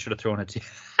game. I should have thrown it to you.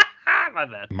 My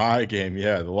bad. My game,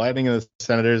 yeah. The Lightning and the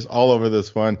Senators all over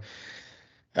this one.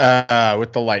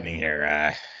 With the Lightning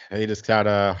here, they just got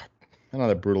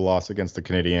another brutal loss against the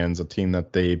Canadiens, a team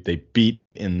that they beat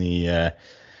in the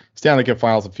Stanley Cup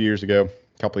Finals a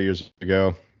couple of years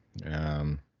ago.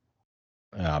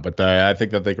 But I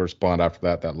think that they can respond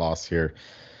after that loss here.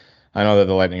 I know that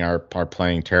the Lightning are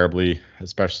playing terribly,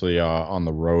 especially on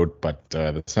the road, but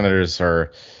the Senators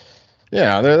are.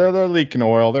 Yeah, they're leaking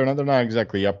oil. They're not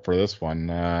exactly up for this one.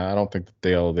 I don't think that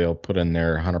they'll put in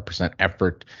their 100%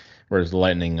 effort. Whereas the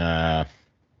Lightning,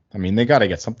 they got to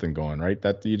get something going, right?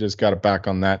 That you just got to back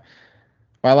on that.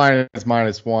 My line is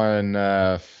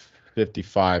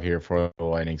 -155 here for the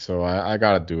Lightning, so I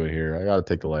got to do it here. I got to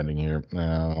take the Lightning here.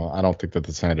 I don't think that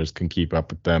the Senators can keep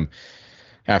up with them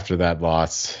after that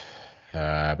loss.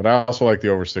 But I also like the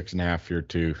over 6.5 here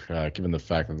too, given the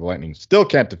fact that the Lightning still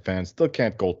can't defend, still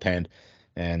can't goaltend,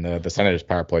 and the Senators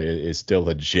power play is still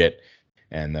legit,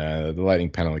 and the Lightning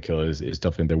penalty kill is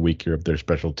definitely the weaker of their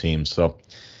special teams. So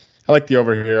I like the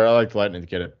over here. I like the Lightning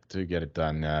to get it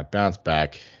done. Bounce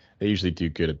back. They usually do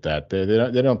good at that.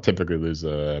 They don't typically lose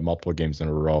multiple games in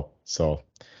a row. So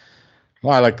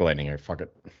I like the Lightning here. Fuck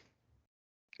it.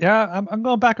 Yeah, I'm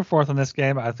going back and forth on this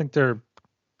game. I think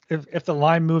if the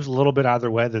line moves a little bit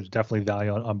either way, there's definitely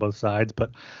value on both sides.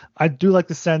 But I do like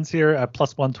the Sens here at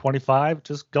 +125.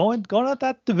 Just going at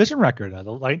that division record.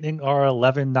 The Lightning are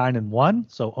 11-9-1,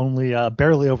 so only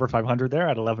barely over 500 there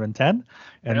at 11-10,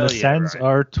 and the Sens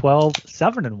are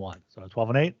 12-7-1, so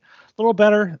 12-8. A little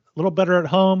better at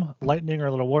home. Lightning are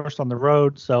a little worse on the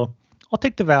road, so I'll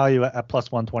take the value at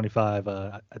 +125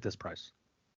 at this price.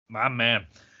 My man.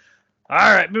 All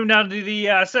right, moving down to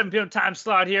the 7 p.m. time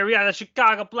slot here. We got the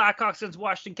Chicago Blackhawks against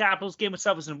Washington Capitals. Game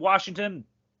itself is in Washington.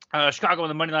 Chicago on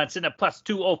the money line sitting at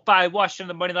 +205. Washington on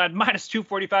the money line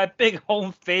 -245. Big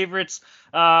home favorites.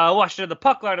 Washington the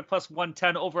puck line at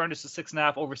 +110. Over under to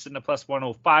 6.5. Over sitting at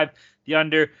 +105. The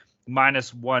under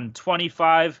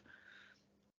 -125.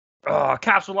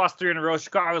 Caps have lost 3 in a row.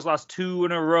 Chicago's lost 2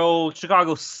 in a row.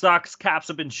 Chicago sucks. Caps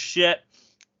have been shit.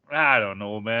 I don't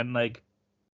know, man.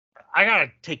 I got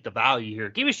to take the value here.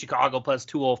 Give me Chicago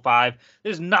 +205.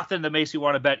 There's nothing that makes me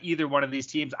want to bet either one of these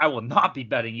teams. I will not be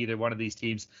betting either one of these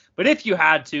teams. But if you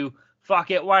had to,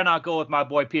 fuck it. Why not go with my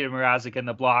boy Peter Mrazek in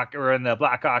the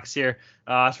Blackhawks here?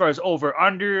 As far as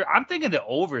over/under, I'm thinking the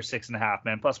over 6.5,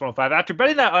 man, +105. After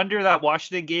betting that under that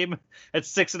Washington game at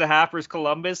 6.5 versus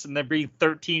Columbus and then bringing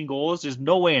 13 goals, there's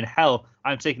no way in hell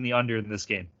I'm taking the under in this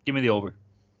game. Give me the over.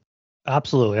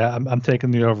 Absolutely. I'm taking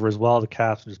the over as well. The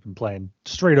Caps have just been playing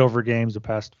straight over games the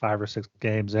past 5 or 6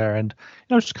 games there. And,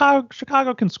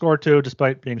 Chicago can score too,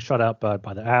 despite being shut out by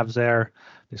the Avs there.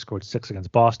 They scored 6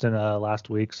 against Boston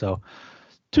last week. So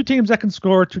two teams that can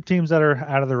score, two teams that are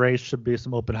out of the race. Should be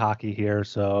some open hockey here.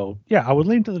 So, yeah, I would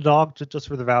lean to the dog just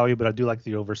for the value, but I do like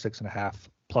the over 6.5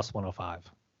 plus 105.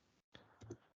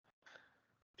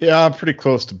 Yeah, I'm pretty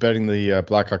close to betting the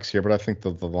Blackhawks here, but I think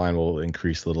the line will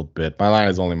increase a little bit. My line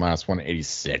is only minus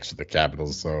 186 with the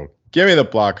Capitals, so give me the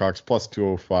Blackhawks plus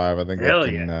 205. I think Hell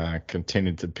they can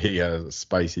continue to be a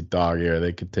spicy dog here.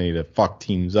 They continue to fuck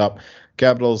teams up.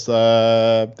 Capitals,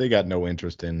 they got no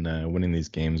interest in winning these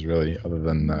games really, other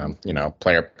than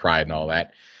player pride and all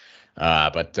that.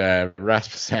 But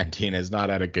Rasmus Sandin has not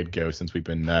had a good go since we've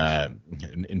been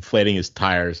inflating his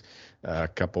tires a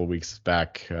couple of weeks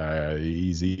back.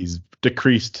 He's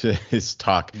decreased his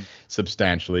stock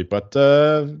substantially. But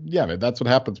yeah, that's what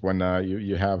happens when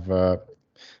you have a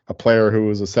player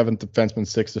who is a 7th defenseman,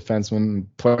 6th defenseman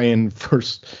playing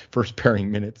first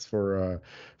pairing minutes for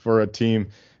a team.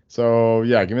 So,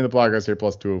 yeah, give me the Blackhawks here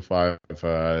plus 205.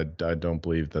 I don't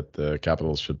believe that the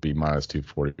Capitals should be minus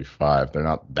 245. They're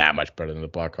not that much better than the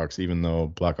Blackhawks, even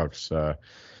though Blackhawks,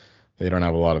 they don't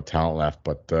have a lot of talent left.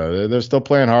 But they're still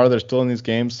playing hard. They're still in these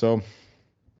games. So,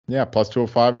 yeah, plus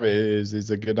 205 is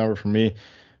a good number for me.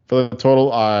 For the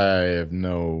total, I have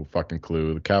no fucking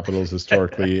clue. The Capitals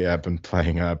historically have been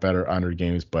playing better under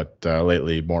games, but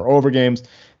lately more over games.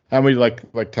 And we,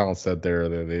 like Talon said there,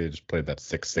 they just played that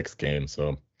 6-6 game.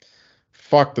 So,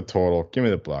 fuck the total. Give me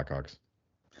the Blackhawks.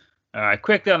 All right,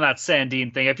 quickly on that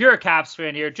Sandin thing. If you're a Caps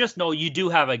fan here, just know you do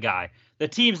have a guy. The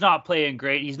team's not playing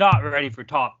great. He's not ready for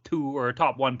top 2 or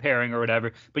top 1 pairing or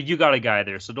whatever, but you got a guy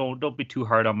there, so don't be too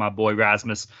hard on my boy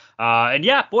Rasmus. And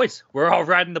yeah, boys, we're all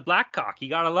riding the Blackhawk. You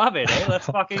gotta love it, eh? Let's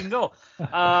fucking go.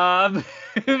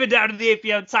 Moving down to the 8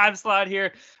 p.m. time slot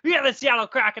here. We got the Seattle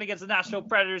Kraken against the Nashville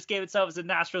Predators. Game itself is in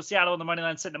Nashville. Seattle on the money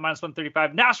line sitting at minus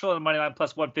 135. Nashville on the money line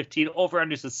plus 115. Over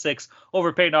under to 6.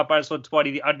 Overpaid off minus 120.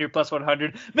 The under plus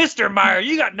 100. Mr. Meyer,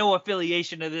 you got no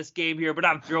affiliation to this game here, but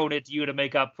I'm throwing it to you to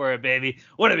make up for it, baby.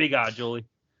 What do we got, Julie?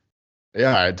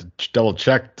 Yeah, I had to double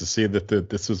check to see that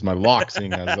this was my lock,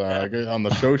 seeing as on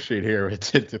the show sheet here,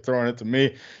 it's throwing it to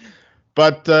me.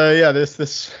 But yeah,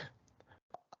 this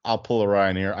I'll pull a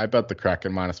Ryan here. I bet the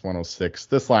Kraken minus 106.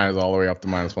 This line is all the way up to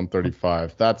minus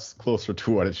 135. That's closer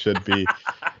to what it should be.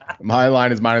 My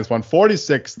line is minus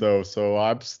 146 though, so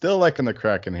I'm still liking the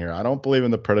Kraken here. I don't believe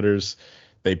in the Predators.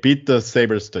 They beat the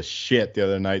Sabres to shit the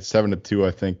other night, 7-2,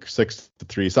 I think,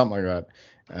 6-3, something like that.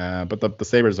 But the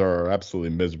Sabres are absolutely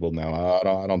miserable now.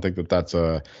 I don't think that's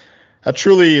a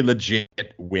truly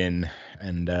legit win.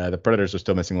 And the Predators are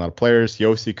still missing a lot of players.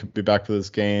 Yossi could be back for this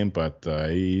game, but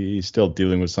he's still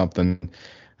dealing with something.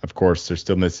 Of course, they're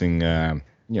still missing a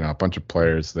bunch of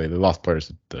players. They lost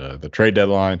players at the trade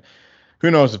deadline. Who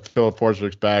knows if Philip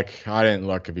Forsberg's back? I didn't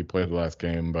look if he played the last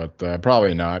game, but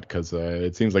probably not, because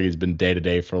it seems like he's been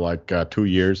day-to-day for like 2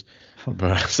 years.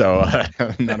 But so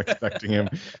I'm not expecting him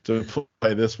to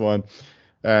play this one.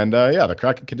 And yeah, the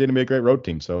Kraken continue to be a great road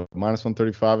team. So minus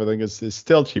 135, I think, is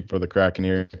still cheap for the Kraken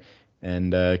here.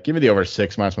 And give me the over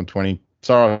 6, minus 120.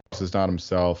 Saros is not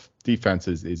himself. Defense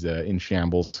is in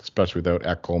shambles, especially without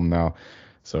Ekholm now.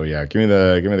 So yeah, give me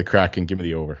the Kraken. Give me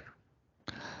the over.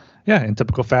 Yeah, in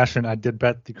typical fashion, I did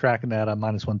bet the Kraken at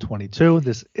minus 122.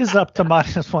 This is up to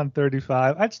minus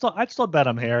 135. I'd still bet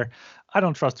them here. I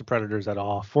don't trust the Predators at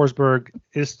all. Forsberg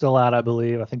is still out, I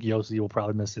believe. I think Yossi will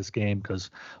probably miss this game because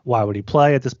why would he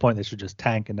play? At this point, they should just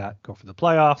tank and not go for the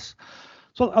playoffs.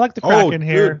 So I like the Kraken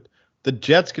here. Dude, the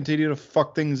Jets continue to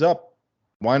fuck things up.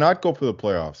 Why not go for the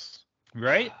playoffs?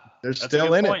 Right? They're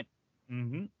still in it.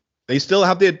 Mm-hmm. They still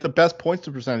have the best points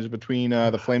to percentage between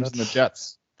the Flames and the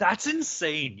Jets. That's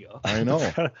insane, yo. I know.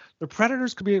 The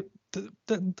Predators could be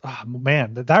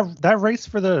that race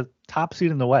for the top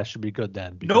seed in the West should be good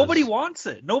then. Nobody wants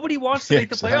it. Nobody wants to make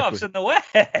the playoffs in the West.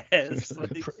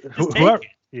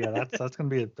 Yeah, that's gonna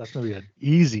be an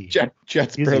easy.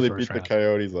 Jets easy barely beat round. the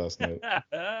Coyotes last night.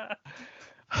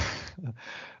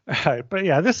 All right, but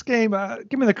yeah, this game,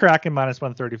 give me the Kraken minus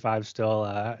 135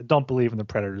 still. Don't believe in the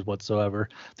Predators whatsoever.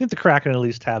 I think the Kraken at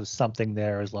least have something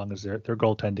there as long as their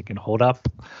goaltending can hold up,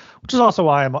 which is also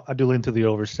why I do lean to the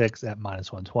over 6 at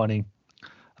minus 120. I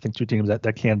think two teams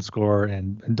that can score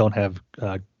and don't have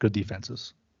good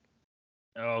defenses.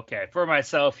 Okay, for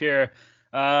myself here,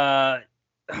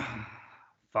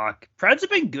 fuck. Preds have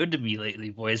been good to me lately,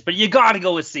 boys, but you got to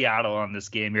go with Seattle on this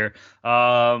game here.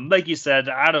 Like you said,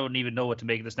 I don't even know what to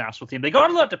make of this national team. They got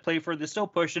a lot to play for. They're still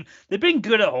pushing. They've been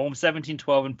good at home,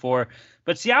 17-12-4.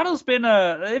 But Seattle's been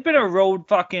they've been a road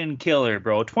fucking killer,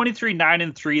 bro.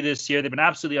 23-9-3 this year. They've been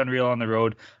absolutely unreal on the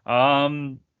road.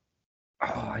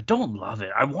 I don't love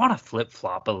it. I want to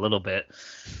flip-flop a little bit.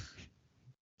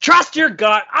 Trust your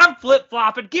gut. I'm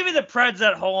flip-flopping. Give me the Preds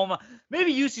at home.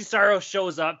 Maybe UC Saros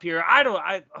shows up here.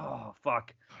 Oh,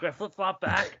 fuck. Do I flip-flop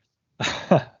back?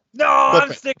 No,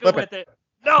 I'm sticking with it.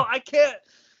 No, I can't.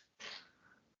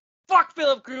 Fuck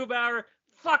Philip Grubauer.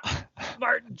 Fuck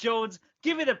Martin Jones.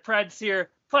 Give me the Preds here.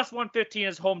 Plus 115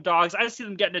 is home dogs. I see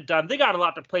them getting it done. They got a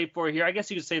lot to play for here. I guess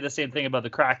you could say the same thing about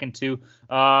the Kraken, too.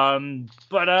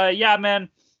 Yeah, man.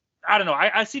 I don't know.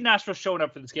 I see Nashville showing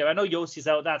up for this game. I know Yossi's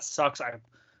out. That sucks. I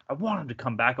want him to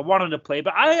come back. I want him to play,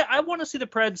 but I want to see the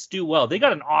Preds do well. They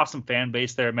got an awesome fan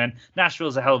base there, man. Nashville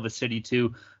is a hell of a city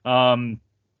too.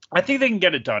 I think they can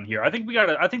get it done here. I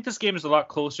think this game is a lot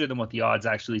closer than what the odds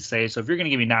actually say. So if you're going to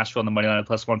give me Nashville on the money line at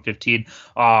plus 115,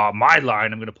 my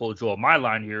line, I'm going to pull a Joel. My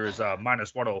line here is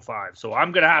minus 105. So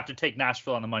I'm going to have to take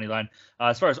Nashville on the money line.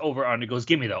 As far as over under goes,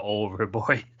 give me the over,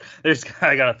 boy.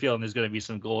 I got a feeling there's going to be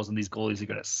some goals, and these goalies are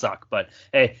going to suck. But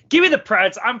hey, give me the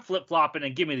Preds. I'm flip flopping,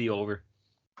 and give me the over.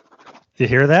 You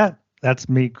hear that? That's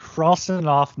me crossing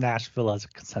off Nashville as a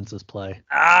consensus play.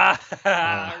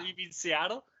 You mean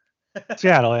Seattle?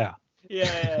 Seattle, yeah.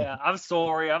 Yeah. I'm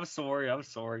sorry. I wish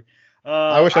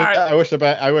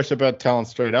I bet telling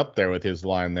straight up there with his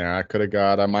line there. I could have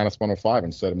got a minus 105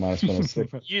 instead of minus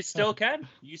 106. You still can.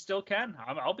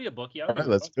 I'll be a bookie. All right,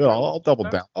 let's do it. I'll double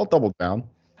down.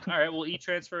 All right, we'll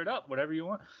e-transfer it up, whatever you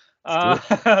want.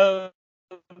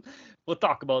 We'll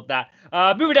talk about that.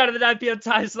 Moving down to the 9 p.m.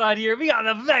 time slot here. We got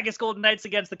the Vegas Golden Knights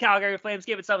against the Calgary Flames.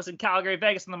 Game itself is in Calgary.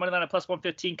 Vegas on the money line at plus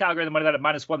 115. Calgary on the money line at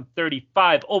minus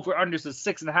 135. Over unders is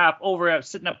 6.5. Over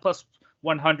sitting at plus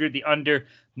 100. The under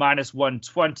minus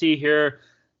 120 here.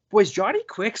 Boys, Johnny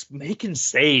Quick's making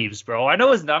saves, bro. I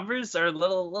know his numbers are a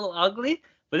little ugly,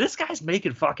 but this guy's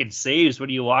making fucking saves when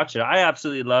you watch it. I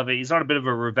absolutely love it. He's on a bit of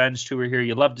a revenge tour here.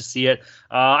 You love to see it.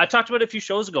 I talked about it a few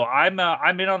shows ago. I'm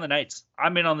in on the Knights.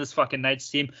 I'm in on this fucking Knights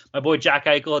team. My boy Jack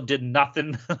Eichel did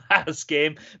nothing last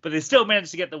game, but they still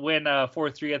managed to get the win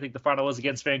 4-3. I think the final was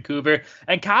against Vancouver.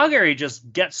 And Calgary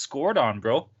just gets scored on,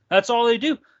 bro. That's all they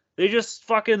do. They just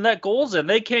fucking let goals in.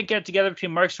 They can't get together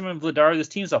between Markstrom and Vladar. This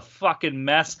team's a fucking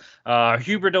mess.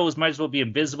 Huberdeau might as well be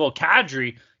invisible.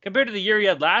 Kadri, compared to the year he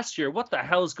had last year, what the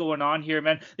hell is going on here,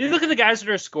 man? You look at the guys that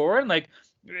are scoring, like,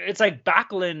 it's like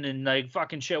Backlund and like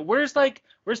fucking shit. Where's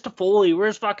Toffoli?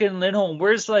 Where's fucking Lindholm?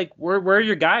 Where's like where are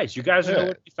your guys? You guys are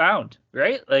nowhere to be found,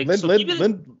 right? Like,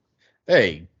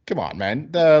 hey, come on, man.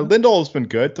 Lindholm's been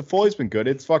good. Toffoli's been good.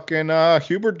 It's fucking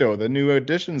Huberdeau, the new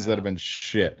additions that have been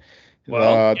shit.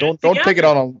 Well, don't take it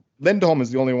out on Lindholm.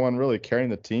 Is the only one really carrying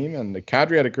the team, and the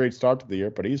Kadri had a great start to the year,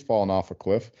 but he's fallen off a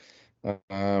cliff.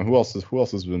 Who else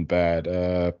has been bad?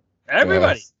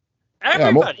 Everybody.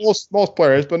 Yeah, most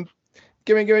players, but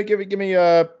give me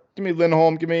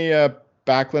Lindholm, give me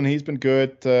Backlund. He's been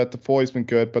good. Toffoli's been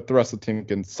good, but the rest of the team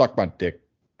can suck my dick.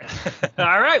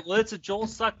 All right, well, it's a Joel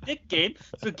suck dick game,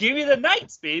 so give me the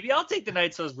Knights, baby. I'll take the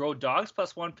Knights as road dogs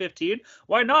plus 115.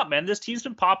 Why not, man? This team's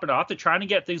been popping off. They're trying to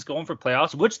get things going for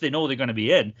playoffs, which they know they're going to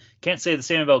be in. Can't say the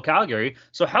same about Calgary.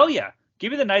 So hell yeah, give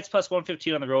me the Knights plus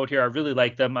 115 on the road here. I really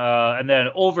like them. And then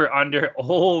over. If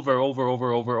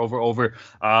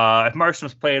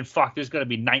Markstrom's playing, there's going to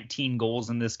be 19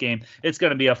 goals in this game. It's going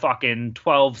to be a fucking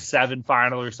 12-7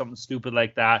 final or something stupid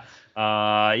like that.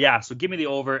 So give me the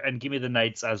over and give me the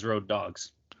Knights as road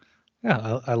dogs.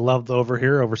 Yeah, I love the over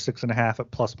here, over 6.5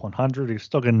 at plus 100. You're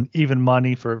still getting even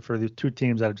money for the two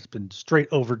teams that have just been straight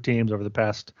over teams over the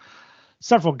past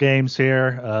several games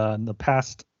here. In the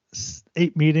past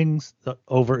 8 meetings, the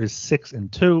over is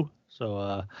 6-2.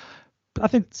 So I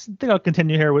think I'll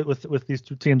continue here with these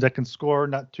two teams that can score,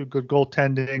 not too good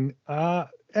goaltending.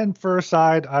 And for a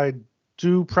side, I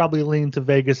do probably lean to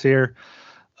Vegas here.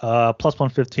 Plus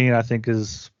 115, I think,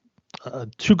 is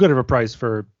too good of a price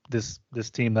for this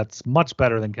team that's much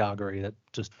better than Calgary that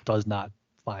just does not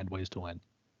find ways to win.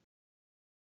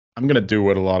 I'm gonna do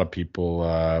what a lot of people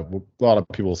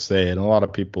say, and a lot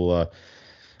of people. I'm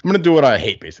gonna do what I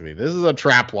hate, basically. This is a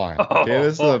trap line. Okay,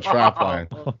 this is a trap line.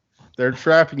 They're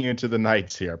trapping you into the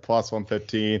Knights here. Plus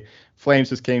 115. Flames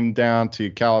just came down to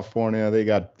California. They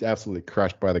got absolutely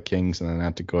crushed by the Kings, and then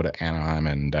had to go to Anaheim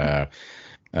and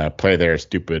play their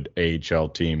stupid AHL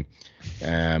team.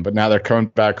 But now they're coming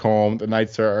back home. The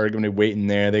Knights are going to be waiting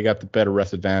there. They got the better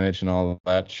rest advantage and all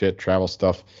that shit, travel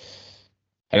stuff.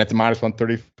 And it's a minus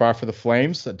 135 for the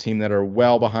Flames, a team that are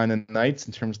well behind the Knights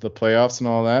in terms of the playoffs and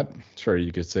all that. Sure,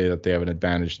 you could say that they have an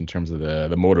advantage in terms of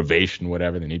the motivation,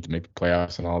 whatever. They need to make the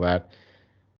playoffs and all that.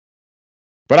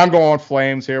 But I'm going with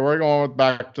Flames here. We're going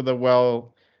back to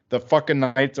the fucking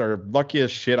Knights are lucky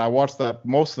as shit. I watched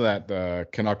most of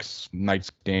that Canucks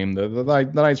Knights game.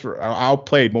 The Knights were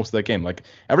outplayed most of that game. Like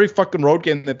every fucking road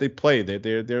game that they play,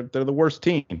 they're the worst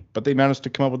team. But they managed to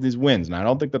come up with these wins, and I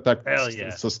don't think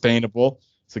that's sustainable.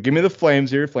 So give me the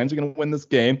Flames here. Flames are going to win this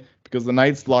game because the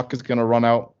Knights' luck is going to run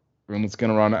out, and it's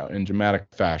going to run out in dramatic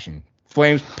fashion.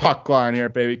 Flames puck line here,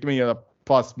 baby. Give me a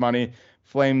plus money.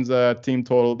 Flames team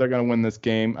total. They're going to win this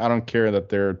game. I don't care that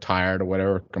they're tired or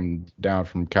whatever, coming up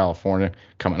from California,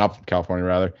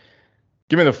 rather.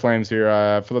 Give me the Flames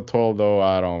here. For the total, though,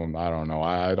 I don't know.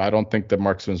 I don't think that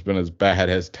Markstrom's been as bad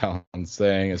as Talon's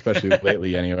saying, especially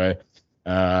lately anyway.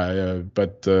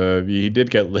 But he did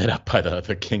get lit up by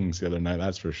the Kings the other night,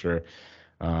 that's for sure.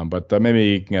 But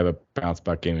maybe he can have a bounce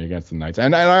back game against the Knights.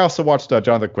 And I also watched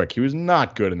Jonathan Quick. He was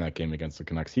not good in that game against the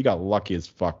Canucks. He got lucky as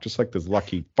fuck, just like this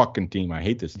lucky fucking team. I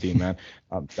hate this team, man.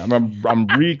 I'm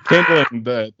rekindling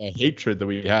the hatred that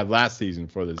we had last season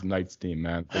for this Knights team,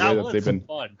 man. The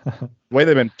way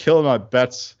they've been killing my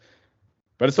bets.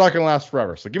 But it's not going to last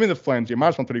forever. So give me the Flames. Yeah,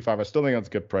 minus 135. I still think that's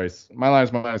a good price. My line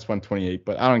is minus 128,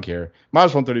 but I don't care.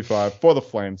 Minus 135 for the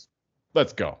Flames.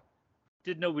 Let's go.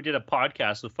 Didn't know we did a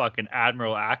podcast with fucking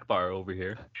Admiral Akbar over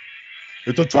here.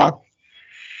 It's a truck.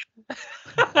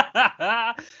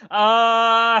 Hell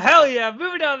yeah.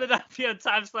 Moving down the 9 p.m.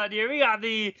 time slot here. We got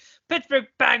the Pittsburgh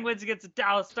Penguins against the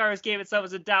Dallas Stars. Game itself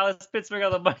was in Dallas. Pittsburgh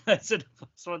on the money line at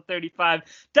plus 135.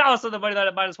 Dallas on the money line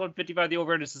at minus 155. The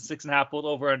over-under is 6.5. Both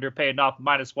over-under paying off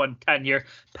minus 110 here.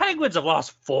 Penguins have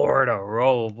lost 4 in a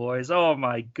row, boys. Oh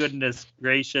my goodness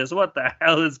gracious. What the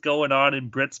hell is going on in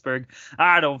Pittsburgh?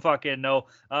 I don't fucking know.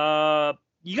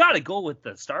 You got to go with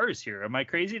the Stars here. Am I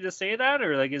crazy to say that?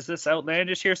 Or is this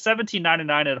outlandish here?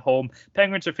 17-9-9 at home.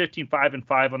 Penguins are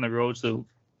 15-5-5 on the road. So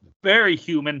very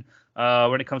human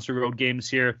when it comes to road games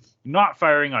here. Not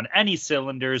firing on any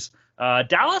cylinders.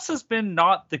 Dallas has been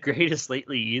not the greatest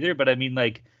lately either. But I mean,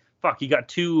 you got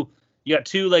two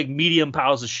medium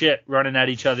piles of shit running at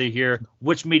each other here.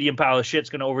 Which medium pile of shit's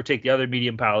going to overtake the other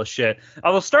medium pile of shit?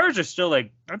 Although Stars are still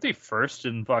aren't they first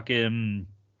in fucking...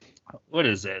 What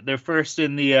is it? They're first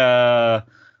in the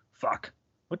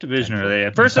what division are they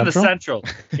in? First in the Central.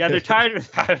 Yeah, they're tied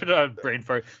with brain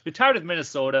fart. They're tied with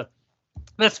Minnesota.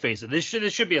 Let's face it, this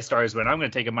should be a Stars win. I'm going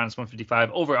to take a minus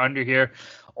 155 over under here.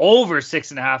 Over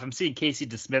 6.5. I'm seeing Casey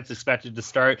DeSmith expected to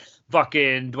start.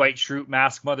 Fucking Dwight Schrute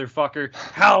mask motherfucker.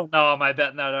 Hell no, am I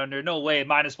betting that under? No way.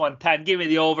 Minus 110. Give me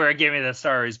the over and give me the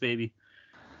Stars, baby.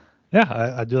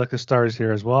 Yeah, I do like the Stars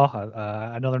here as well.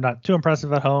 I know they're not too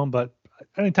impressive at home, but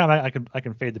anytime I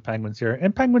can fade the Penguins here.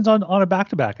 And Penguins on a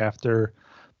back-to-back after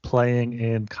playing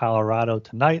in Colorado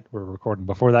tonight. We're recording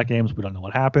before that game, so we don't know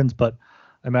what happens. But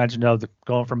I imagine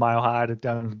going from Mile High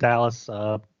down to Dallas.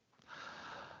 No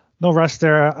rest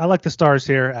there. I like the Stars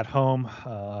here at home.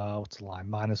 What's the line?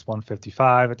 Minus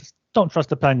 155. I just don't trust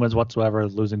the Penguins whatsoever,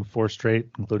 losing 4 straight,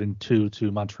 including 2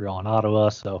 to Montreal and Ottawa.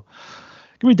 So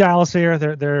give me Dallas here.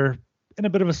 They're in a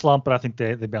bit of a slump, but I think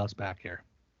they bounce back here.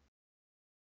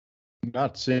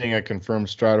 Not seeing a confirmed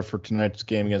starter for tonight's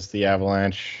game against the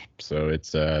Avalanche, so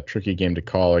it's a tricky game to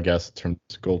call, I guess, in terms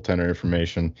of goaltender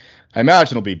information. I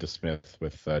imagine it'll be DeSmith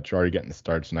with Jari getting the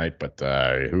start tonight, but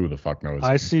who the fuck knows?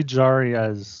 I see Jari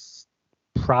as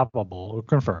probable or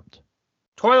confirmed.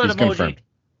 Toilet He's emoji. Confirmed.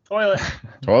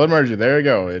 Toilet emoji. There you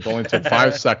go. It only took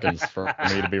 5 seconds for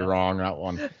me to be wrong that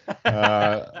one.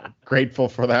 Grateful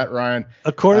for that, Ryan.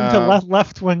 According to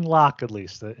left wing lock, at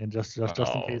least, and just in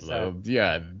case.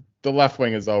 Yeah. The left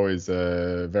wing is always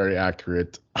very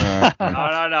accurate.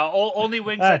 No. Only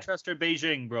wings I trust are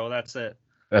Beijing, bro. That's it.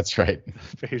 That's right.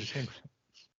 Beijing.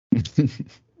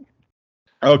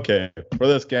 Okay, for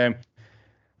this game,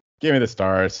 give me the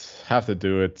Stars. Have to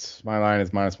do it. My line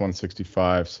is minus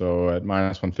 165, so at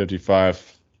minus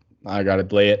 155, I got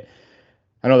to lay it.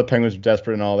 I know the Penguins are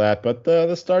desperate and all that, but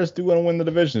the Stars do want to win the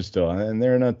division still, and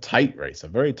they're in a tight race, a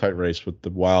very tight race with the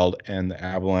Wild and the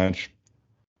Avalanche.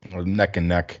 Or neck and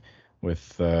neck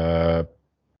with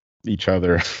each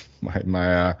other.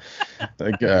 my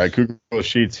Google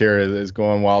Sheets here is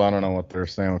going wild. I don't know what they're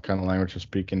saying, what kind of language they're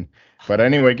speaking. But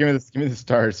anyway, give me the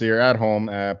Stars here at home.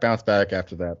 Bounce back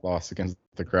after that loss against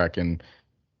the Kraken.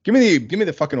 Give me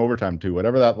the fucking overtime too.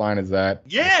 Whatever that line is at.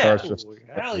 Yeah.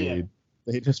 Hell yeah.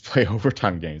 They just play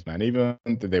overtime games, man. Even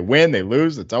if they win, they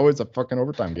lose. It's always a fucking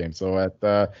overtime game. So at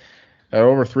At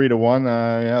over 3-1,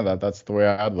 yeah, that's the way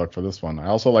I'd look for this one. I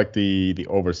also like the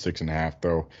over 6.5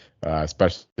 though,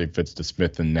 especially if it's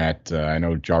DeSmith in net. I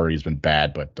know Jari's been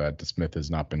bad, but DeSmith has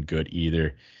not been good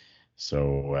either.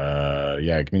 So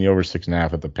yeah, give me the over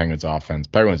 6.5 at the Penguins offense.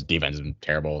 Penguins defense has been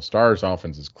terrible. Stars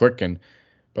offense is clicking,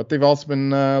 but they've also been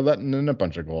letting in a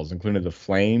bunch of goals, including the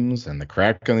Flames and the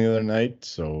Kraken the other night.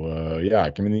 So yeah,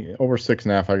 give me the over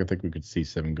 6.5. I think we could see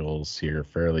 7 goals here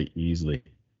fairly easily.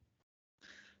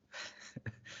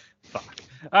 Fuck.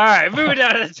 All right, moving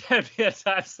down to the champion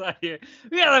time slot here.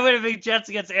 We got the Winnipeg Jets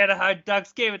against Anaheim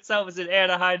Ducks. Game itself is in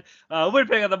Anaheim.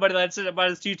 Winnipeg on the money line sitting at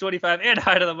minus 225.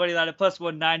 Anaheim on the money line at plus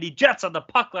 190. Jets on the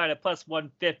puck line at plus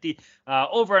 150.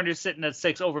 Over under sitting at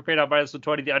 6. Overpaid on minus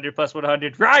 120. The under plus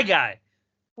 100. Rye guy.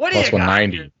 What do you got?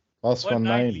 190. Plus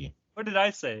 190. What did I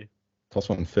say? Plus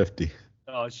 150.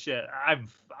 Oh shit.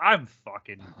 I'm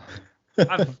fucking.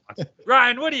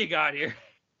 Ryan, what do you got here?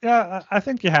 Yeah, I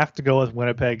think you have to go with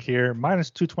Winnipeg here.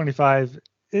 Minus 225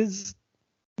 is,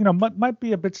 might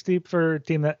be a bit steep for a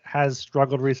team that has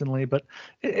struggled recently, but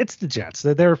it's the Jets.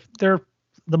 They're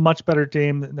the much better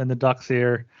team than the Ducks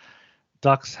here.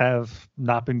 Ducks have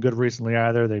not been good recently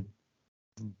either. They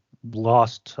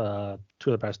lost 2 of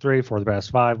the past 3, 4 of the past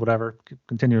 5, whatever.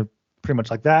 Continue pretty much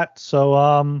like that.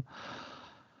 So,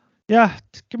 yeah,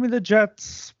 give me the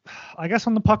Jets, I guess,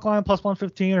 on the puck line plus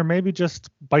 115, or maybe just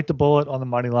bite the bullet on the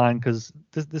money line, because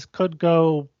this could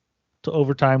go to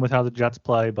overtime with how the Jets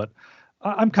play, but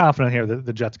I'm confident here that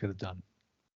the Jets get it done.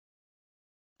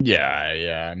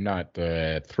 Yeah, I'm not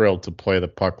thrilled to play the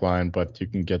puck line, but you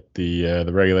can get the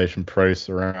regulation price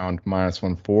around minus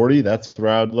 140. That's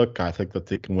where I'd look. I think that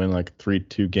they can win like a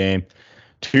 3-2 game.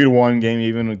 2-1 game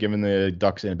even, given the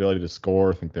Ducks' inability to score.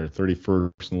 I think they're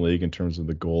 31st in the league in terms of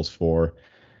the goals for.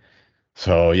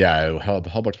 So, yeah,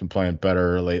 Hellbuck's been playing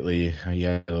better lately. He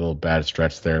had a little bad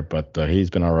stretch there, but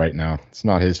he's been all right now. It's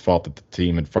not his fault that the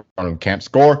team in front of him can't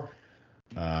score.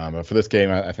 But for this game,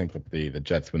 I think that the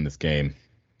Jets win this game.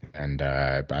 And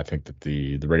I think that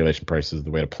the regulation price is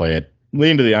the way to play it.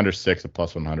 Lean to the under 6 at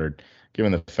plus 100.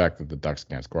 Given the fact that the Ducks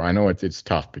can't score. I know it's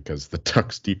tough because the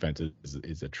Ducks defense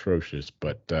is atrocious,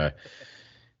 but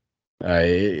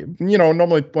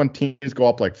normally when teams go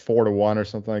up like 4-1 or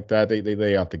something like that, they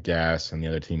lay out the gas and the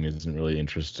other team isn't really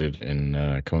interested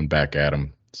in coming back at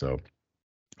them. So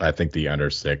I think the under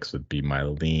 6 would be my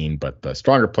lean, but the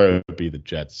stronger player would be the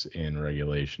Jets in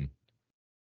regulation.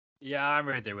 Yeah, I'm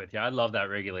right there with you. I love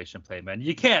that regulation play, man.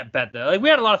 You can't bet that. Like, we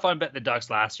had a lot of fun betting the Ducks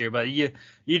last year, but you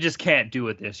just can't do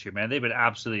it this year, man. They've been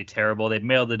absolutely terrible. They've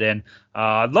mailed it in.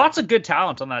 Lots of good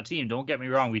talent on that team. Don't get me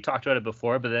wrong. We talked about it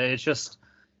before, but it's just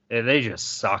they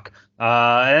just suck.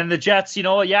 And the Jets, they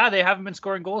haven't been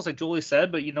scoring goals like Jolie said,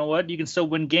 but you know what? You can still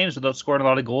win games without scoring a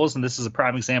lot of goals, and this is a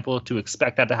prime example to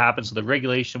expect that to happen. So the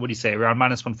regulation, what do you say, around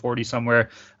minus 140 somewhere?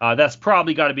 That's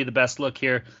probably got to be the best look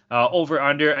here. Over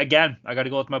under, again, I got to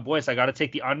go with my boys. I got to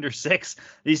take the under 6.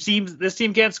 This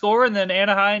team can't score, and then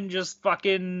Anaheim just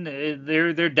fucking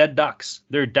they're dead Ducks.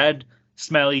 They're dead,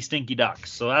 smelly, stinky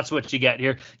Ducks. So that's what you get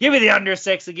here. Give me the under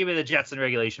 6 and give me the Jets in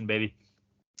regulation, baby.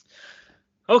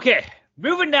 Okay,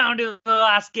 moving down to the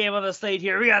last game of the slate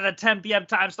here. We got the 10 p.m.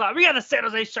 time slot. We got the San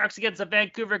Jose Sharks against the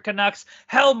Vancouver Canucks.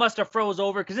 Hell must have froze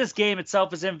over because this game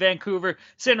itself is in Vancouver.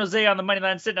 San Jose on the money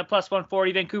line sitting at plus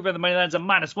 140. Vancouver on the money line is at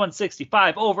minus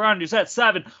 165. Over unders at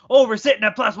 7. Over sitting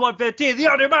at plus 115. The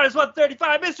under minus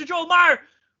 135. Mr. Joel Meyer.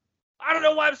 I don't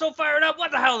know why I'm so fired up.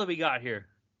 What the hell do we got here?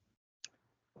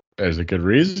 There's a good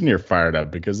reason you're fired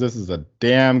up, because this is a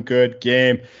damn good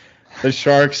game. The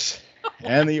Sharks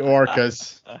and the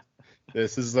Orcas.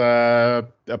 This is a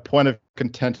point of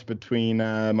contention between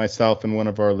myself and one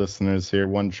of our listeners here,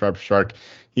 one Sharp Shark.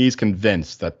 He's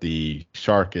convinced that the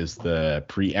shark is the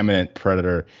preeminent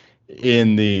predator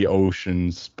in the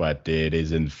oceans, but it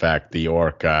is in fact the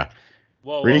orca.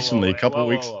 Recently, a couple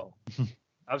weeks.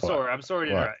 I'm sorry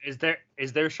to interrupt.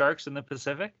 Is there sharks in the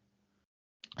Pacific?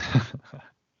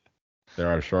 There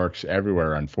are sharks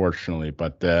everywhere, unfortunately,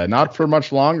 but not for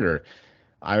much longer.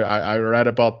 I read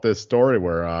about this story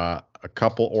where a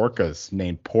couple orcas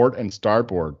named Port and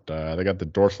Starboard, they got the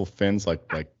dorsal fins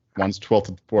like one's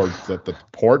tilted towards the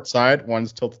port side,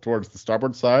 one's tilted towards the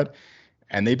starboard side,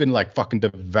 and they've been like fucking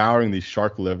devouring these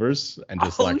shark livers and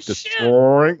just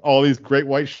destroying all these great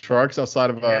white sharks outside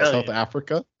of South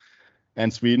Africa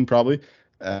and Sweden probably.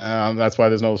 That's why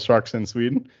there's no sharks in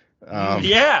Sweden.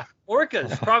 Yeah.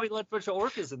 Orcas. Probably let a bunch of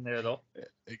orcas in there, though.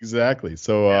 Exactly.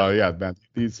 So, yeah, man,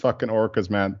 these fucking orcas,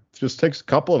 man, just takes a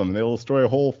couple of them. They'll destroy a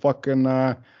whole fucking,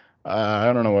 I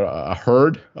don't know, a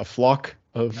herd, a flock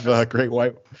of great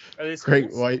white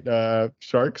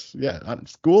sharks. Yeah,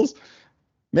 schools.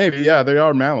 Maybe, yeah, they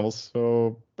are mammals,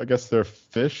 so I guess they're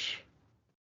fish.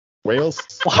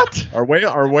 Whales? What? Are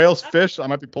whales fish? I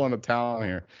might be pulling a talent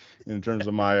here in terms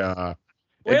of my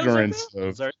Whales are ignorance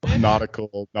mammals, of aren't they?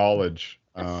 nautical knowledge.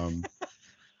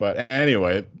 But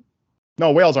anyway,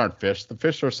 no, whales aren't fish. The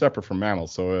fish are separate from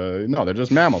mammals, so no, they're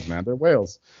just mammals, man. They're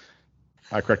whales.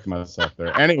 I corrected myself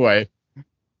there. Anyway,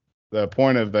 the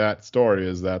point of that story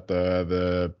is that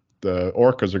the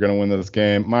orcas are going to win this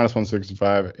game. Minus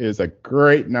 165 is a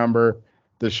great number.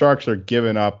 The Sharks are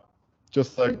giving up,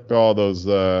 just like all those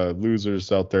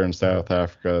losers out there in South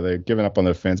Africa. They've given up on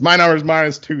their fins. My number is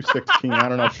minus 216. I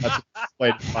don't know if that's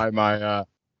explained by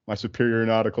my superior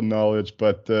nautical knowledge,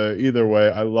 but either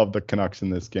way, I love the Canucks in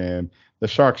this game. The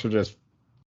Sharks are just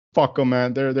fuck them,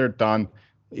 man. They're done.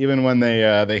 Even when they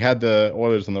had the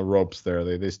Oilers on the ropes there,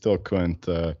 they still couldn't.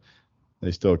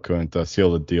 They still couldn't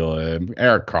seal the deal.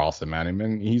 Erik Karlsson, man, I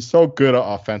mean, he's so good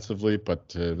offensively, but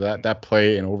that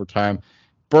play in overtime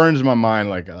burns my mind.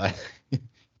 Like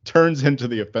turns into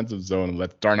the offensive zone and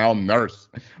lets Darnell Nurse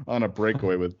on a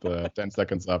breakaway with 10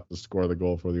 seconds left to score the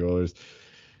goal for the Oilers.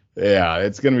 Yeah,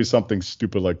 it's going to be something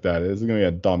stupid like that. It's going to be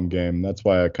a dumb game. That's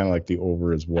why I kind of like the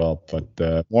over as well.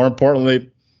 But more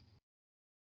importantly,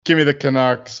 give me the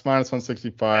Canucks, minus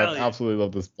 165. Yeah. Absolutely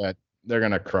love this bet. They're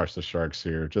going to crush the Sharks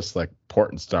here, just like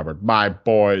Port and Stubborn, my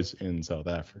boys in South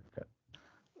Africa.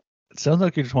 It sounds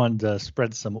like you just wanted to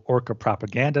spread some Orca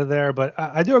propaganda there, but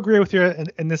I do agree with you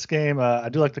in this game. I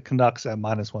do like the Canucks at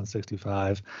minus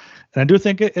 165, and I do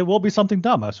think it will be something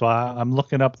dumb. So I'm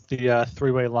looking up the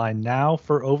three-way line now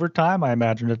for overtime. I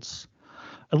imagine it's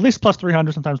at least plus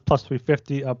 300, sometimes plus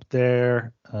 350 up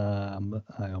there. I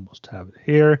almost have it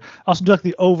here. I also do like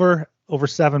the over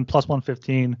 7 plus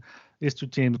 115. These two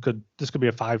teams this could be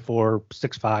a 5-4,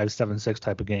 6-5, 7-6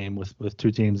 type of game with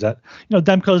two teams that,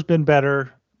 Demko's been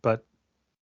better, but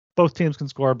both teams can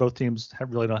score. Both teams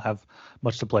really don't have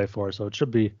much to play for, so it should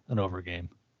be an over game.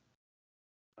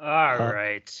 All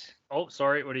right. Oh,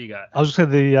 sorry. What do you got? I was just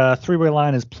saying the three-way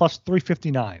line is plus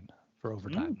 359 for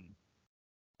overtime.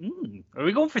 Are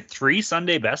we going for 3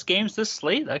 Sunday best games this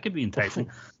slate? That could be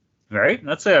enticing. Right?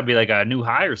 Let's say that'd be like a new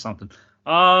high or something.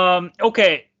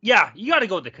 Okay. Yeah, you got to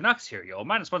go with the Canucks here, yo.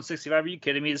 Minus 165. Are you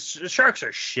kidding me? The Sharks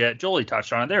are shit. Jolie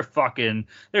touched on it.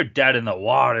 They're dead in the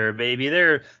water, baby.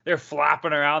 They're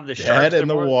flapping around the Sharks. Dead in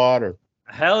the water.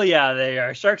 Hell yeah, they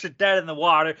are. Sharks are dead in the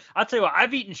water. I'll tell you what,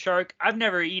 I've eaten shark. I've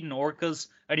never eaten orcas.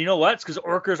 And you know what? It's because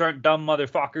orcas aren't dumb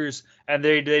motherfuckers, and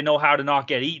they know how to not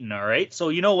get eaten, all right? So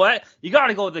you know what? You got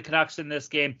to go with the Canucks in this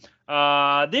game.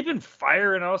 They've been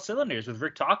firing all cylinders with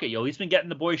Rick Tocchet, yo. He's been getting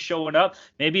the boys showing up.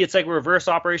 Maybe it's like a reverse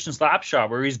Operation Slapshot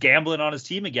where he's gambling on his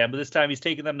team again, but this time he's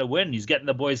taking them to win. He's getting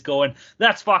the boys going.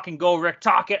 Let's fucking go, Rick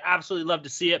Tocchet. Absolutely love to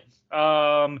see it.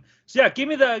 So yeah, give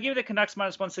me the Canucks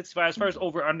minus 165. As far as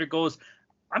over-under goes,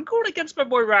 I'm going against my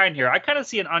boy Ryan here. I kind of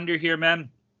see an under here, man.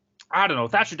 I don't know.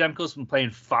 Thatcher Demko's been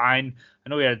playing fine. I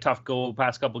know he had a tough goal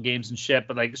past couple games and shit,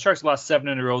 but like the Sharks lost 7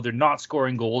 in a row. They're not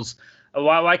scoring goals.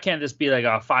 Why can't this be like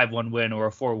a 5-1 win or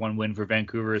a 4-1 win for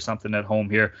Vancouver or something at home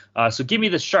here? So give me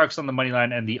the Sharks on the money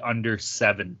line and the under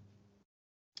 7.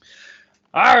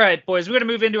 All right, boys, we're going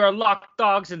to move into our lock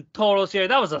dogs and totals here.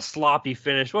 That was a sloppy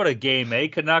finish. What a game, eh?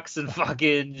 Canucks and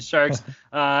fucking Sharks.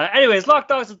 Anyways, lock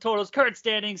dogs and totals. Current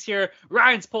standings here.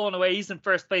 Ryan's pulling away. He's in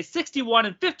first place. 61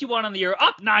 and 51 on the year.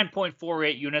 Up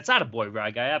 9.48 units. Attaboy,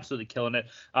 Ryan guy. Absolutely killing it.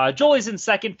 Jolie's in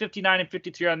second. 59 and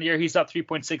 53 on the year. He's up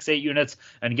 3.68 units.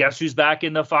 And guess who's back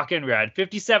in the fucking red?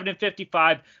 57 and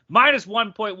 55. Minus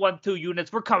 1.12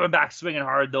 units. We're coming back swinging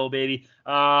hard, though, baby.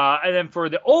 And then for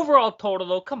the overall total,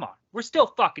 though, come on. We're still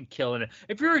fucking killing it.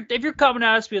 If you're coming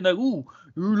at us being like, ooh,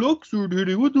 your looks are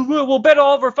hitting, what the fuck? Well, bet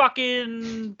all of our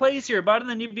fucking plays here, bud, and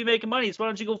then you'd be making money. So why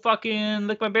don't you go fucking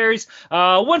lick my berries?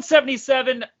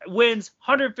 177 wins,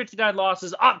 159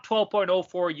 losses, up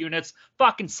 12.04 units.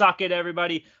 Fucking suck it,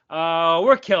 everybody.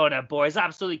 We're killing it, boys.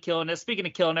 Absolutely killing it. Speaking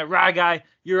of killing it, Rye Guy,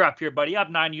 you're up here, buddy. Up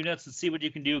 9 units. Let's see what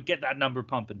you can do. Get that number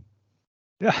pumping.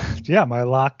 Yeah. My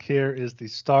lock here is the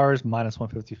Stars minus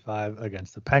 155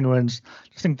 against the Penguins.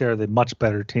 Just think they're the much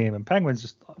better team, and Penguins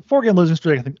just 4-game losing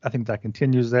streak. I think that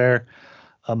continues there.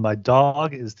 My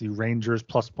dog is the Rangers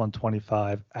plus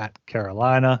 125 at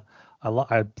Carolina.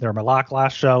 They're my lock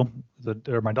last show.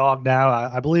 They're my dog now.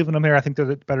 I believe in them here. I think they're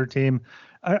the better team.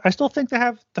 I still think they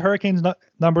have the Hurricanes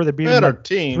number. They beat better them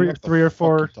team. Three or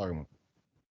four.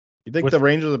 You think the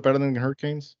Rangers are better than the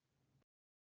Hurricanes?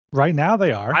 Right now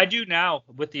they are. I do now.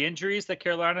 With the injuries that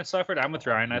Carolina suffered, I'm with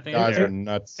Ryan. I think you guys are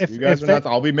nuts. You guys are nuts.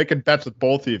 I'll be making bets with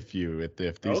both of you if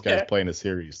these guys play in a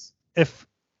series. If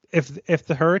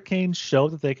the Hurricanes show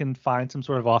that they can find some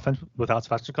sort of offense without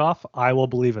Svechnikov, I will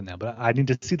believe in them. But I need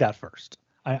to see that first.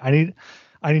 I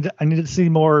I need to see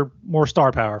more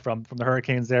star power from the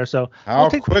Hurricanes there. So how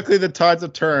quickly the tides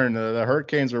have turned. The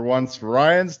Hurricanes were once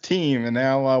Ryan's team, and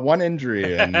now one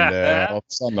injury, and all of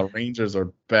a sudden the Rangers are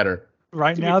better.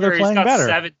 Right now they're playing better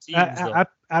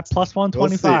at plus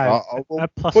 125. We'll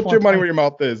put your money where your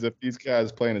mouth is. If these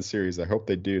guys play in a series, I hope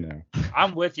they do now.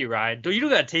 I'm with you, Ryan. You don't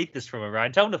gotta take this from him,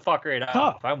 Ryan. Tell him to fuck right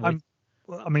up.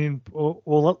 We'll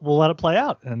let it play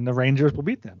out, and the Rangers will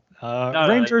beat them.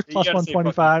 Rangers plus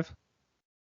 125.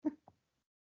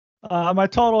 My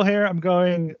total here, I'm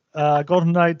going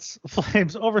Golden Knights,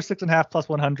 Flames over 6.5 plus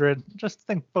 100. Just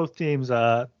think both teams,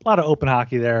 a lot of open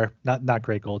hockey there. Not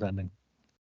great goaltending.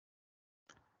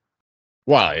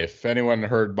 Well, if anyone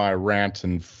heard my rant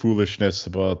and foolishness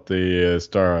about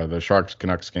the Sharks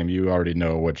Canucks game, you already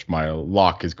know which my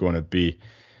lock is going to be.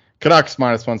 Canucks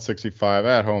minus 165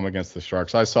 at home against the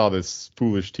Sharks. I saw this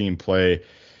foolish team play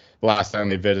last time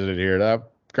they visited here.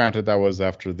 Granted, that was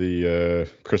after the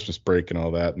Christmas break and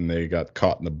all that, and they got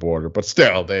caught in the border. But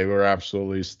still, they were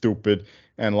absolutely stupid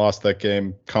and lost that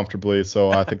game comfortably.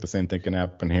 So I think the same thing can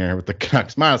happen here with the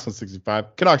Canucks. Minus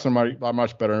 165. Canucks are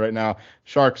much better right now.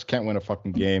 Sharks can't win a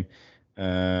fucking game.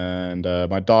 And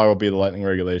my dog will be the Lightning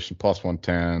regulation, plus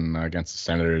 110 against the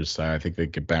Senators. I think they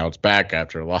could bounce back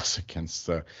after a loss against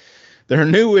their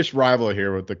newish rival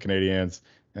here with the Canadiens.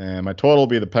 And my total will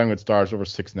be the Penguin Stars over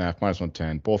 6.5, minus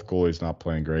 110. Both goalies not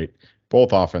playing great.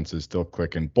 Both offenses still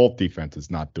clicking. Both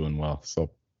defenses not doing well. So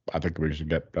I think we should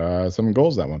get some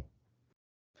goals that one.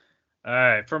 All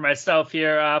right, for myself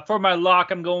here, for my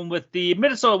lock, I'm going with the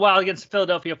Minnesota Wild against the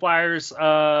Philadelphia Flyers.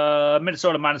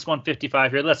 Minnesota minus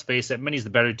 155 here. Let's face it, Minnie's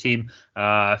the better team.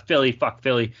 Philly, fuck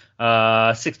Philly.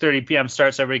 6:30 p.m.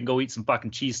 starts. Everybody can go eat some fucking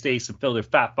cheesesteaks and fill their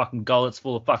fat fucking gullets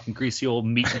full of fucking greasy old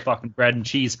meat and fucking bread and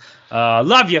cheese.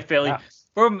 Love you, Philly. Yeah.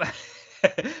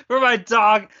 For my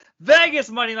dog, Vegas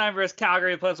money line versus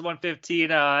Calgary plus 115.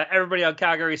 Everybody on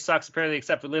Calgary sucks apparently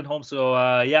except for Lindholm.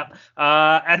 So yep.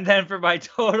 And then for my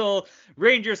total,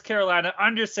 Rangers Carolina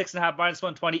under 6.5 minus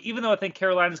 120. Even though I think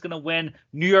Carolina's going to win,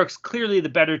 New York's clearly the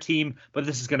better team, but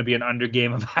this is going to be an under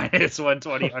game of minus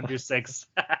 120 under 6.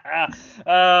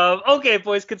 Okay,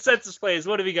 boys, consensus plays.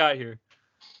 What do we got here?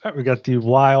 All right, we got the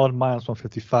Wild minus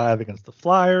 155 against the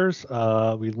Flyers.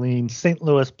 We lean St.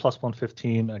 Louis plus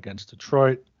 115 against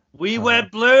Detroit. We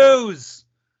went Blues.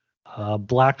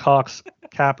 Blackhawks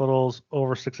Capitals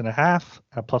over 6.5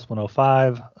 at plus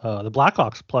 105. The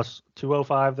Blackhawks plus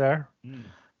 205 there.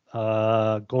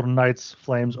 Golden Knights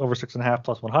Flames over 6.5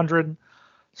 plus 100.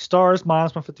 Stars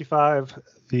minus 155.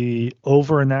 The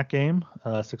over in that game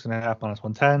 6.5 minus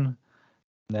 110.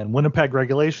 And then Winnipeg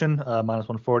regulation minus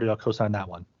 140. I'll co-sign that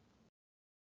one.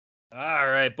 All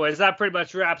right, boys. That pretty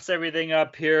much wraps everything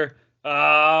up here.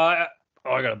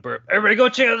 I got to burp. Everybody go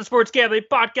check out the Sports Gambling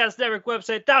Podcast Network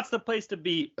website. That's the place to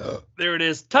be. There it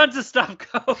is. Tons of stuff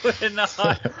going on in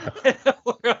the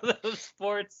world of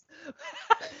sports.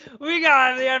 We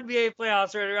got the NBA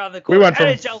playoffs right around the corner. We went from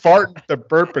farting to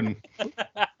burping.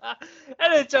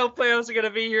 NHL playoffs are going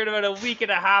to be here in about a week and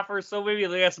a half or so, maybe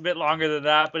less a bit longer than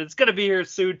that, but it's going to be here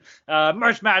soon.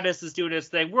 March Madness is doing its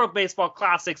thing. World Baseball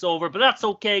Classic's over, but that's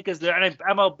okay because the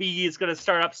MLB is going to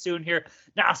start up soon here.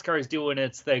 NASCAR is doing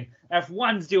its thing.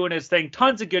 F1's doing its thing.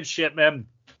 Tons of good shit, man.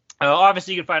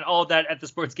 Obviously, you can find all of that at the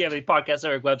Sports Gambling Podcast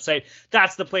Network website.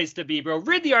 That's the place to be, bro.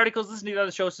 Read the articles, listen to the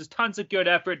other shows. There's tons of good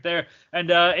effort there.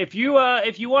 And if you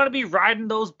want to be riding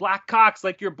those black cocks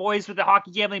like your boys with the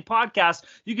Hockey Gambling Podcast,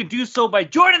 you can do so by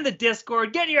joining the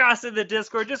Discord. Get your ass in the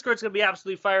Discord. Discord's going to be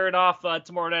absolutely firing off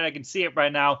tomorrow night. I can see it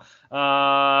right now.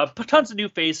 Tons of new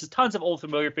faces, tons of old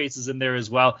familiar faces in there as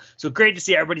well. So great to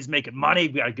see everybody's making money.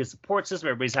 We got a good support system.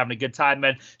 Everybody's having a good time,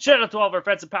 man. Shout out to all of our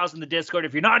friends and pals in the Discord.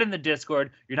 If you're not in the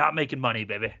Discord, you're not making money,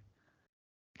 baby.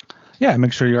 Yeah,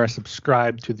 make sure you are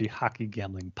subscribed to the Hockey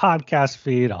Gambling Podcast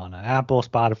feed on Apple,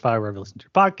 Spotify, wherever you listen to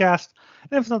your podcast.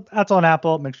 And if that's on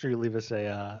Apple, make sure you leave us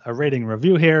a rating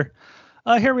review here.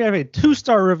 Here we have a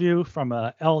 2-star review from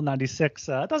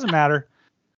L96. It doesn't matter.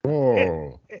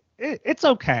 Oh. It's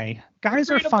okay. Guys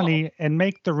are funny and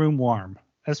make the room warm.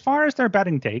 As far as their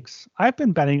betting takes, I've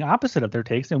been betting opposite of their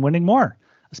takes and winning more,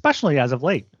 especially as of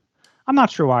late. I'm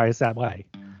not sure why it's that way,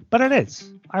 but it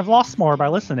is. I've lost more by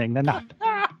listening than not.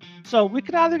 So we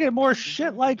could either get more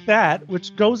shit like that,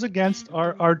 which goes against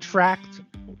our tracked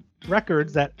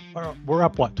records that we're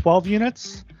up, 12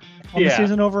 units on the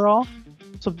season overall?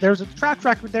 So there's a track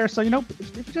record there. So,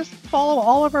 if you just follow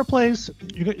all of our plays,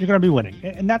 you're going to be winning.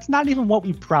 And that's not even what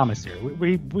we promise here.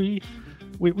 We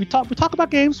talk about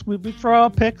games, we throw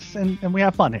out picks, and we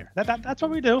have fun here. That's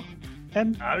what we do.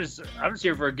 And I was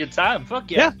here for a good time.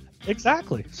 Fuck yeah. Yeah,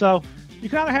 exactly. So we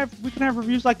can have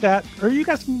reviews like that, or you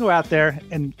guys can go out there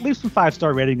and leave some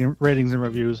 5-star ratings and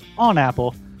reviews on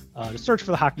Apple. Just search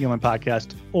for the Hockey Gambling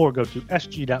Podcast, or go to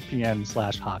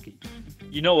sg.pn/hockey.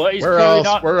 You know what?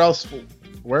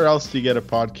 Where else do you get a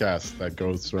podcast that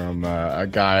goes from a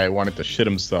guy wanting to shit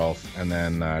himself and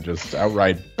then just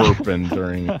outright burping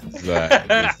during his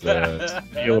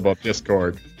deal about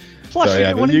Discord? Plus, So, you yeah,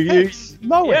 get when you- he picks.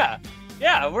 Mow it.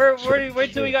 Yeah.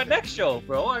 Wait till we got next show,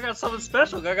 bro. I got something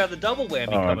special. I got the double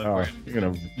whammy coming for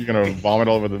you. You're gonna vomit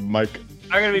all over the mic.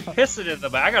 I'm gonna be pissing in the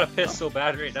back. I gotta piss so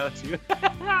bad right now too.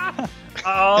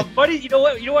 Buddy, you know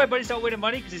what? You know why Buddy's not winning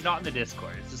money? Because he's not in the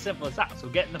Discord. It's as simple as that. So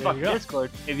get in the fucking Discord.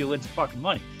 Maybe you'll win some fucking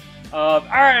money. All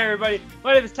right, everybody.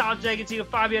 My name is Talent Jenkins. You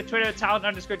can find me on Twitter at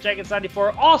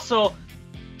Talent_Jenkins94. Also,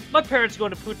 my parents are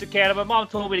going to Punta Cana. My mom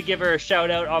told me to give her a shout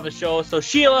out on the show. So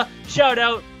Sheila, shout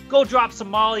out. Go drop some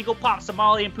Molly. Go pop some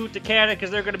Molly in Punta Cana because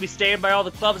they're going to be staying by all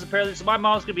the clubs apparently. So my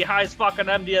mom's going to be high as fuck on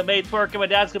MDMA twerking. My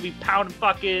dad's going to be pounding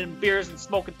fucking beers and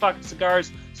smoking fucking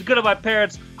cigars. So good on my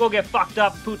parents. Go get fucked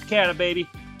up in Punta Cana, baby.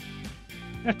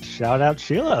 Shout out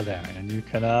Sheila there. And you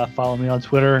can follow me on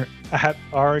Twitter at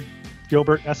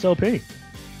rgilbertslp.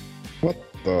 What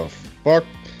the fuck?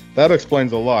 That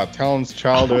explains a lot. Talon's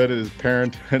childhood, his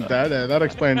parenthood. That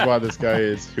explains why this guy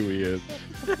is who he is.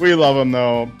 We love him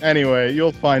though. Anyway,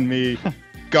 you'll find me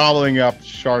gobbling up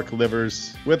shark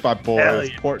livers with my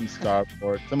boys, Port and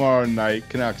Starport. Tomorrow night,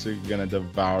 Canucks are gonna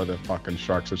devour the fucking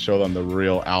sharks to show them the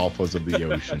real alphas of the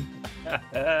ocean.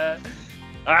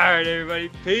 All right, everybody.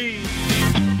 Peace.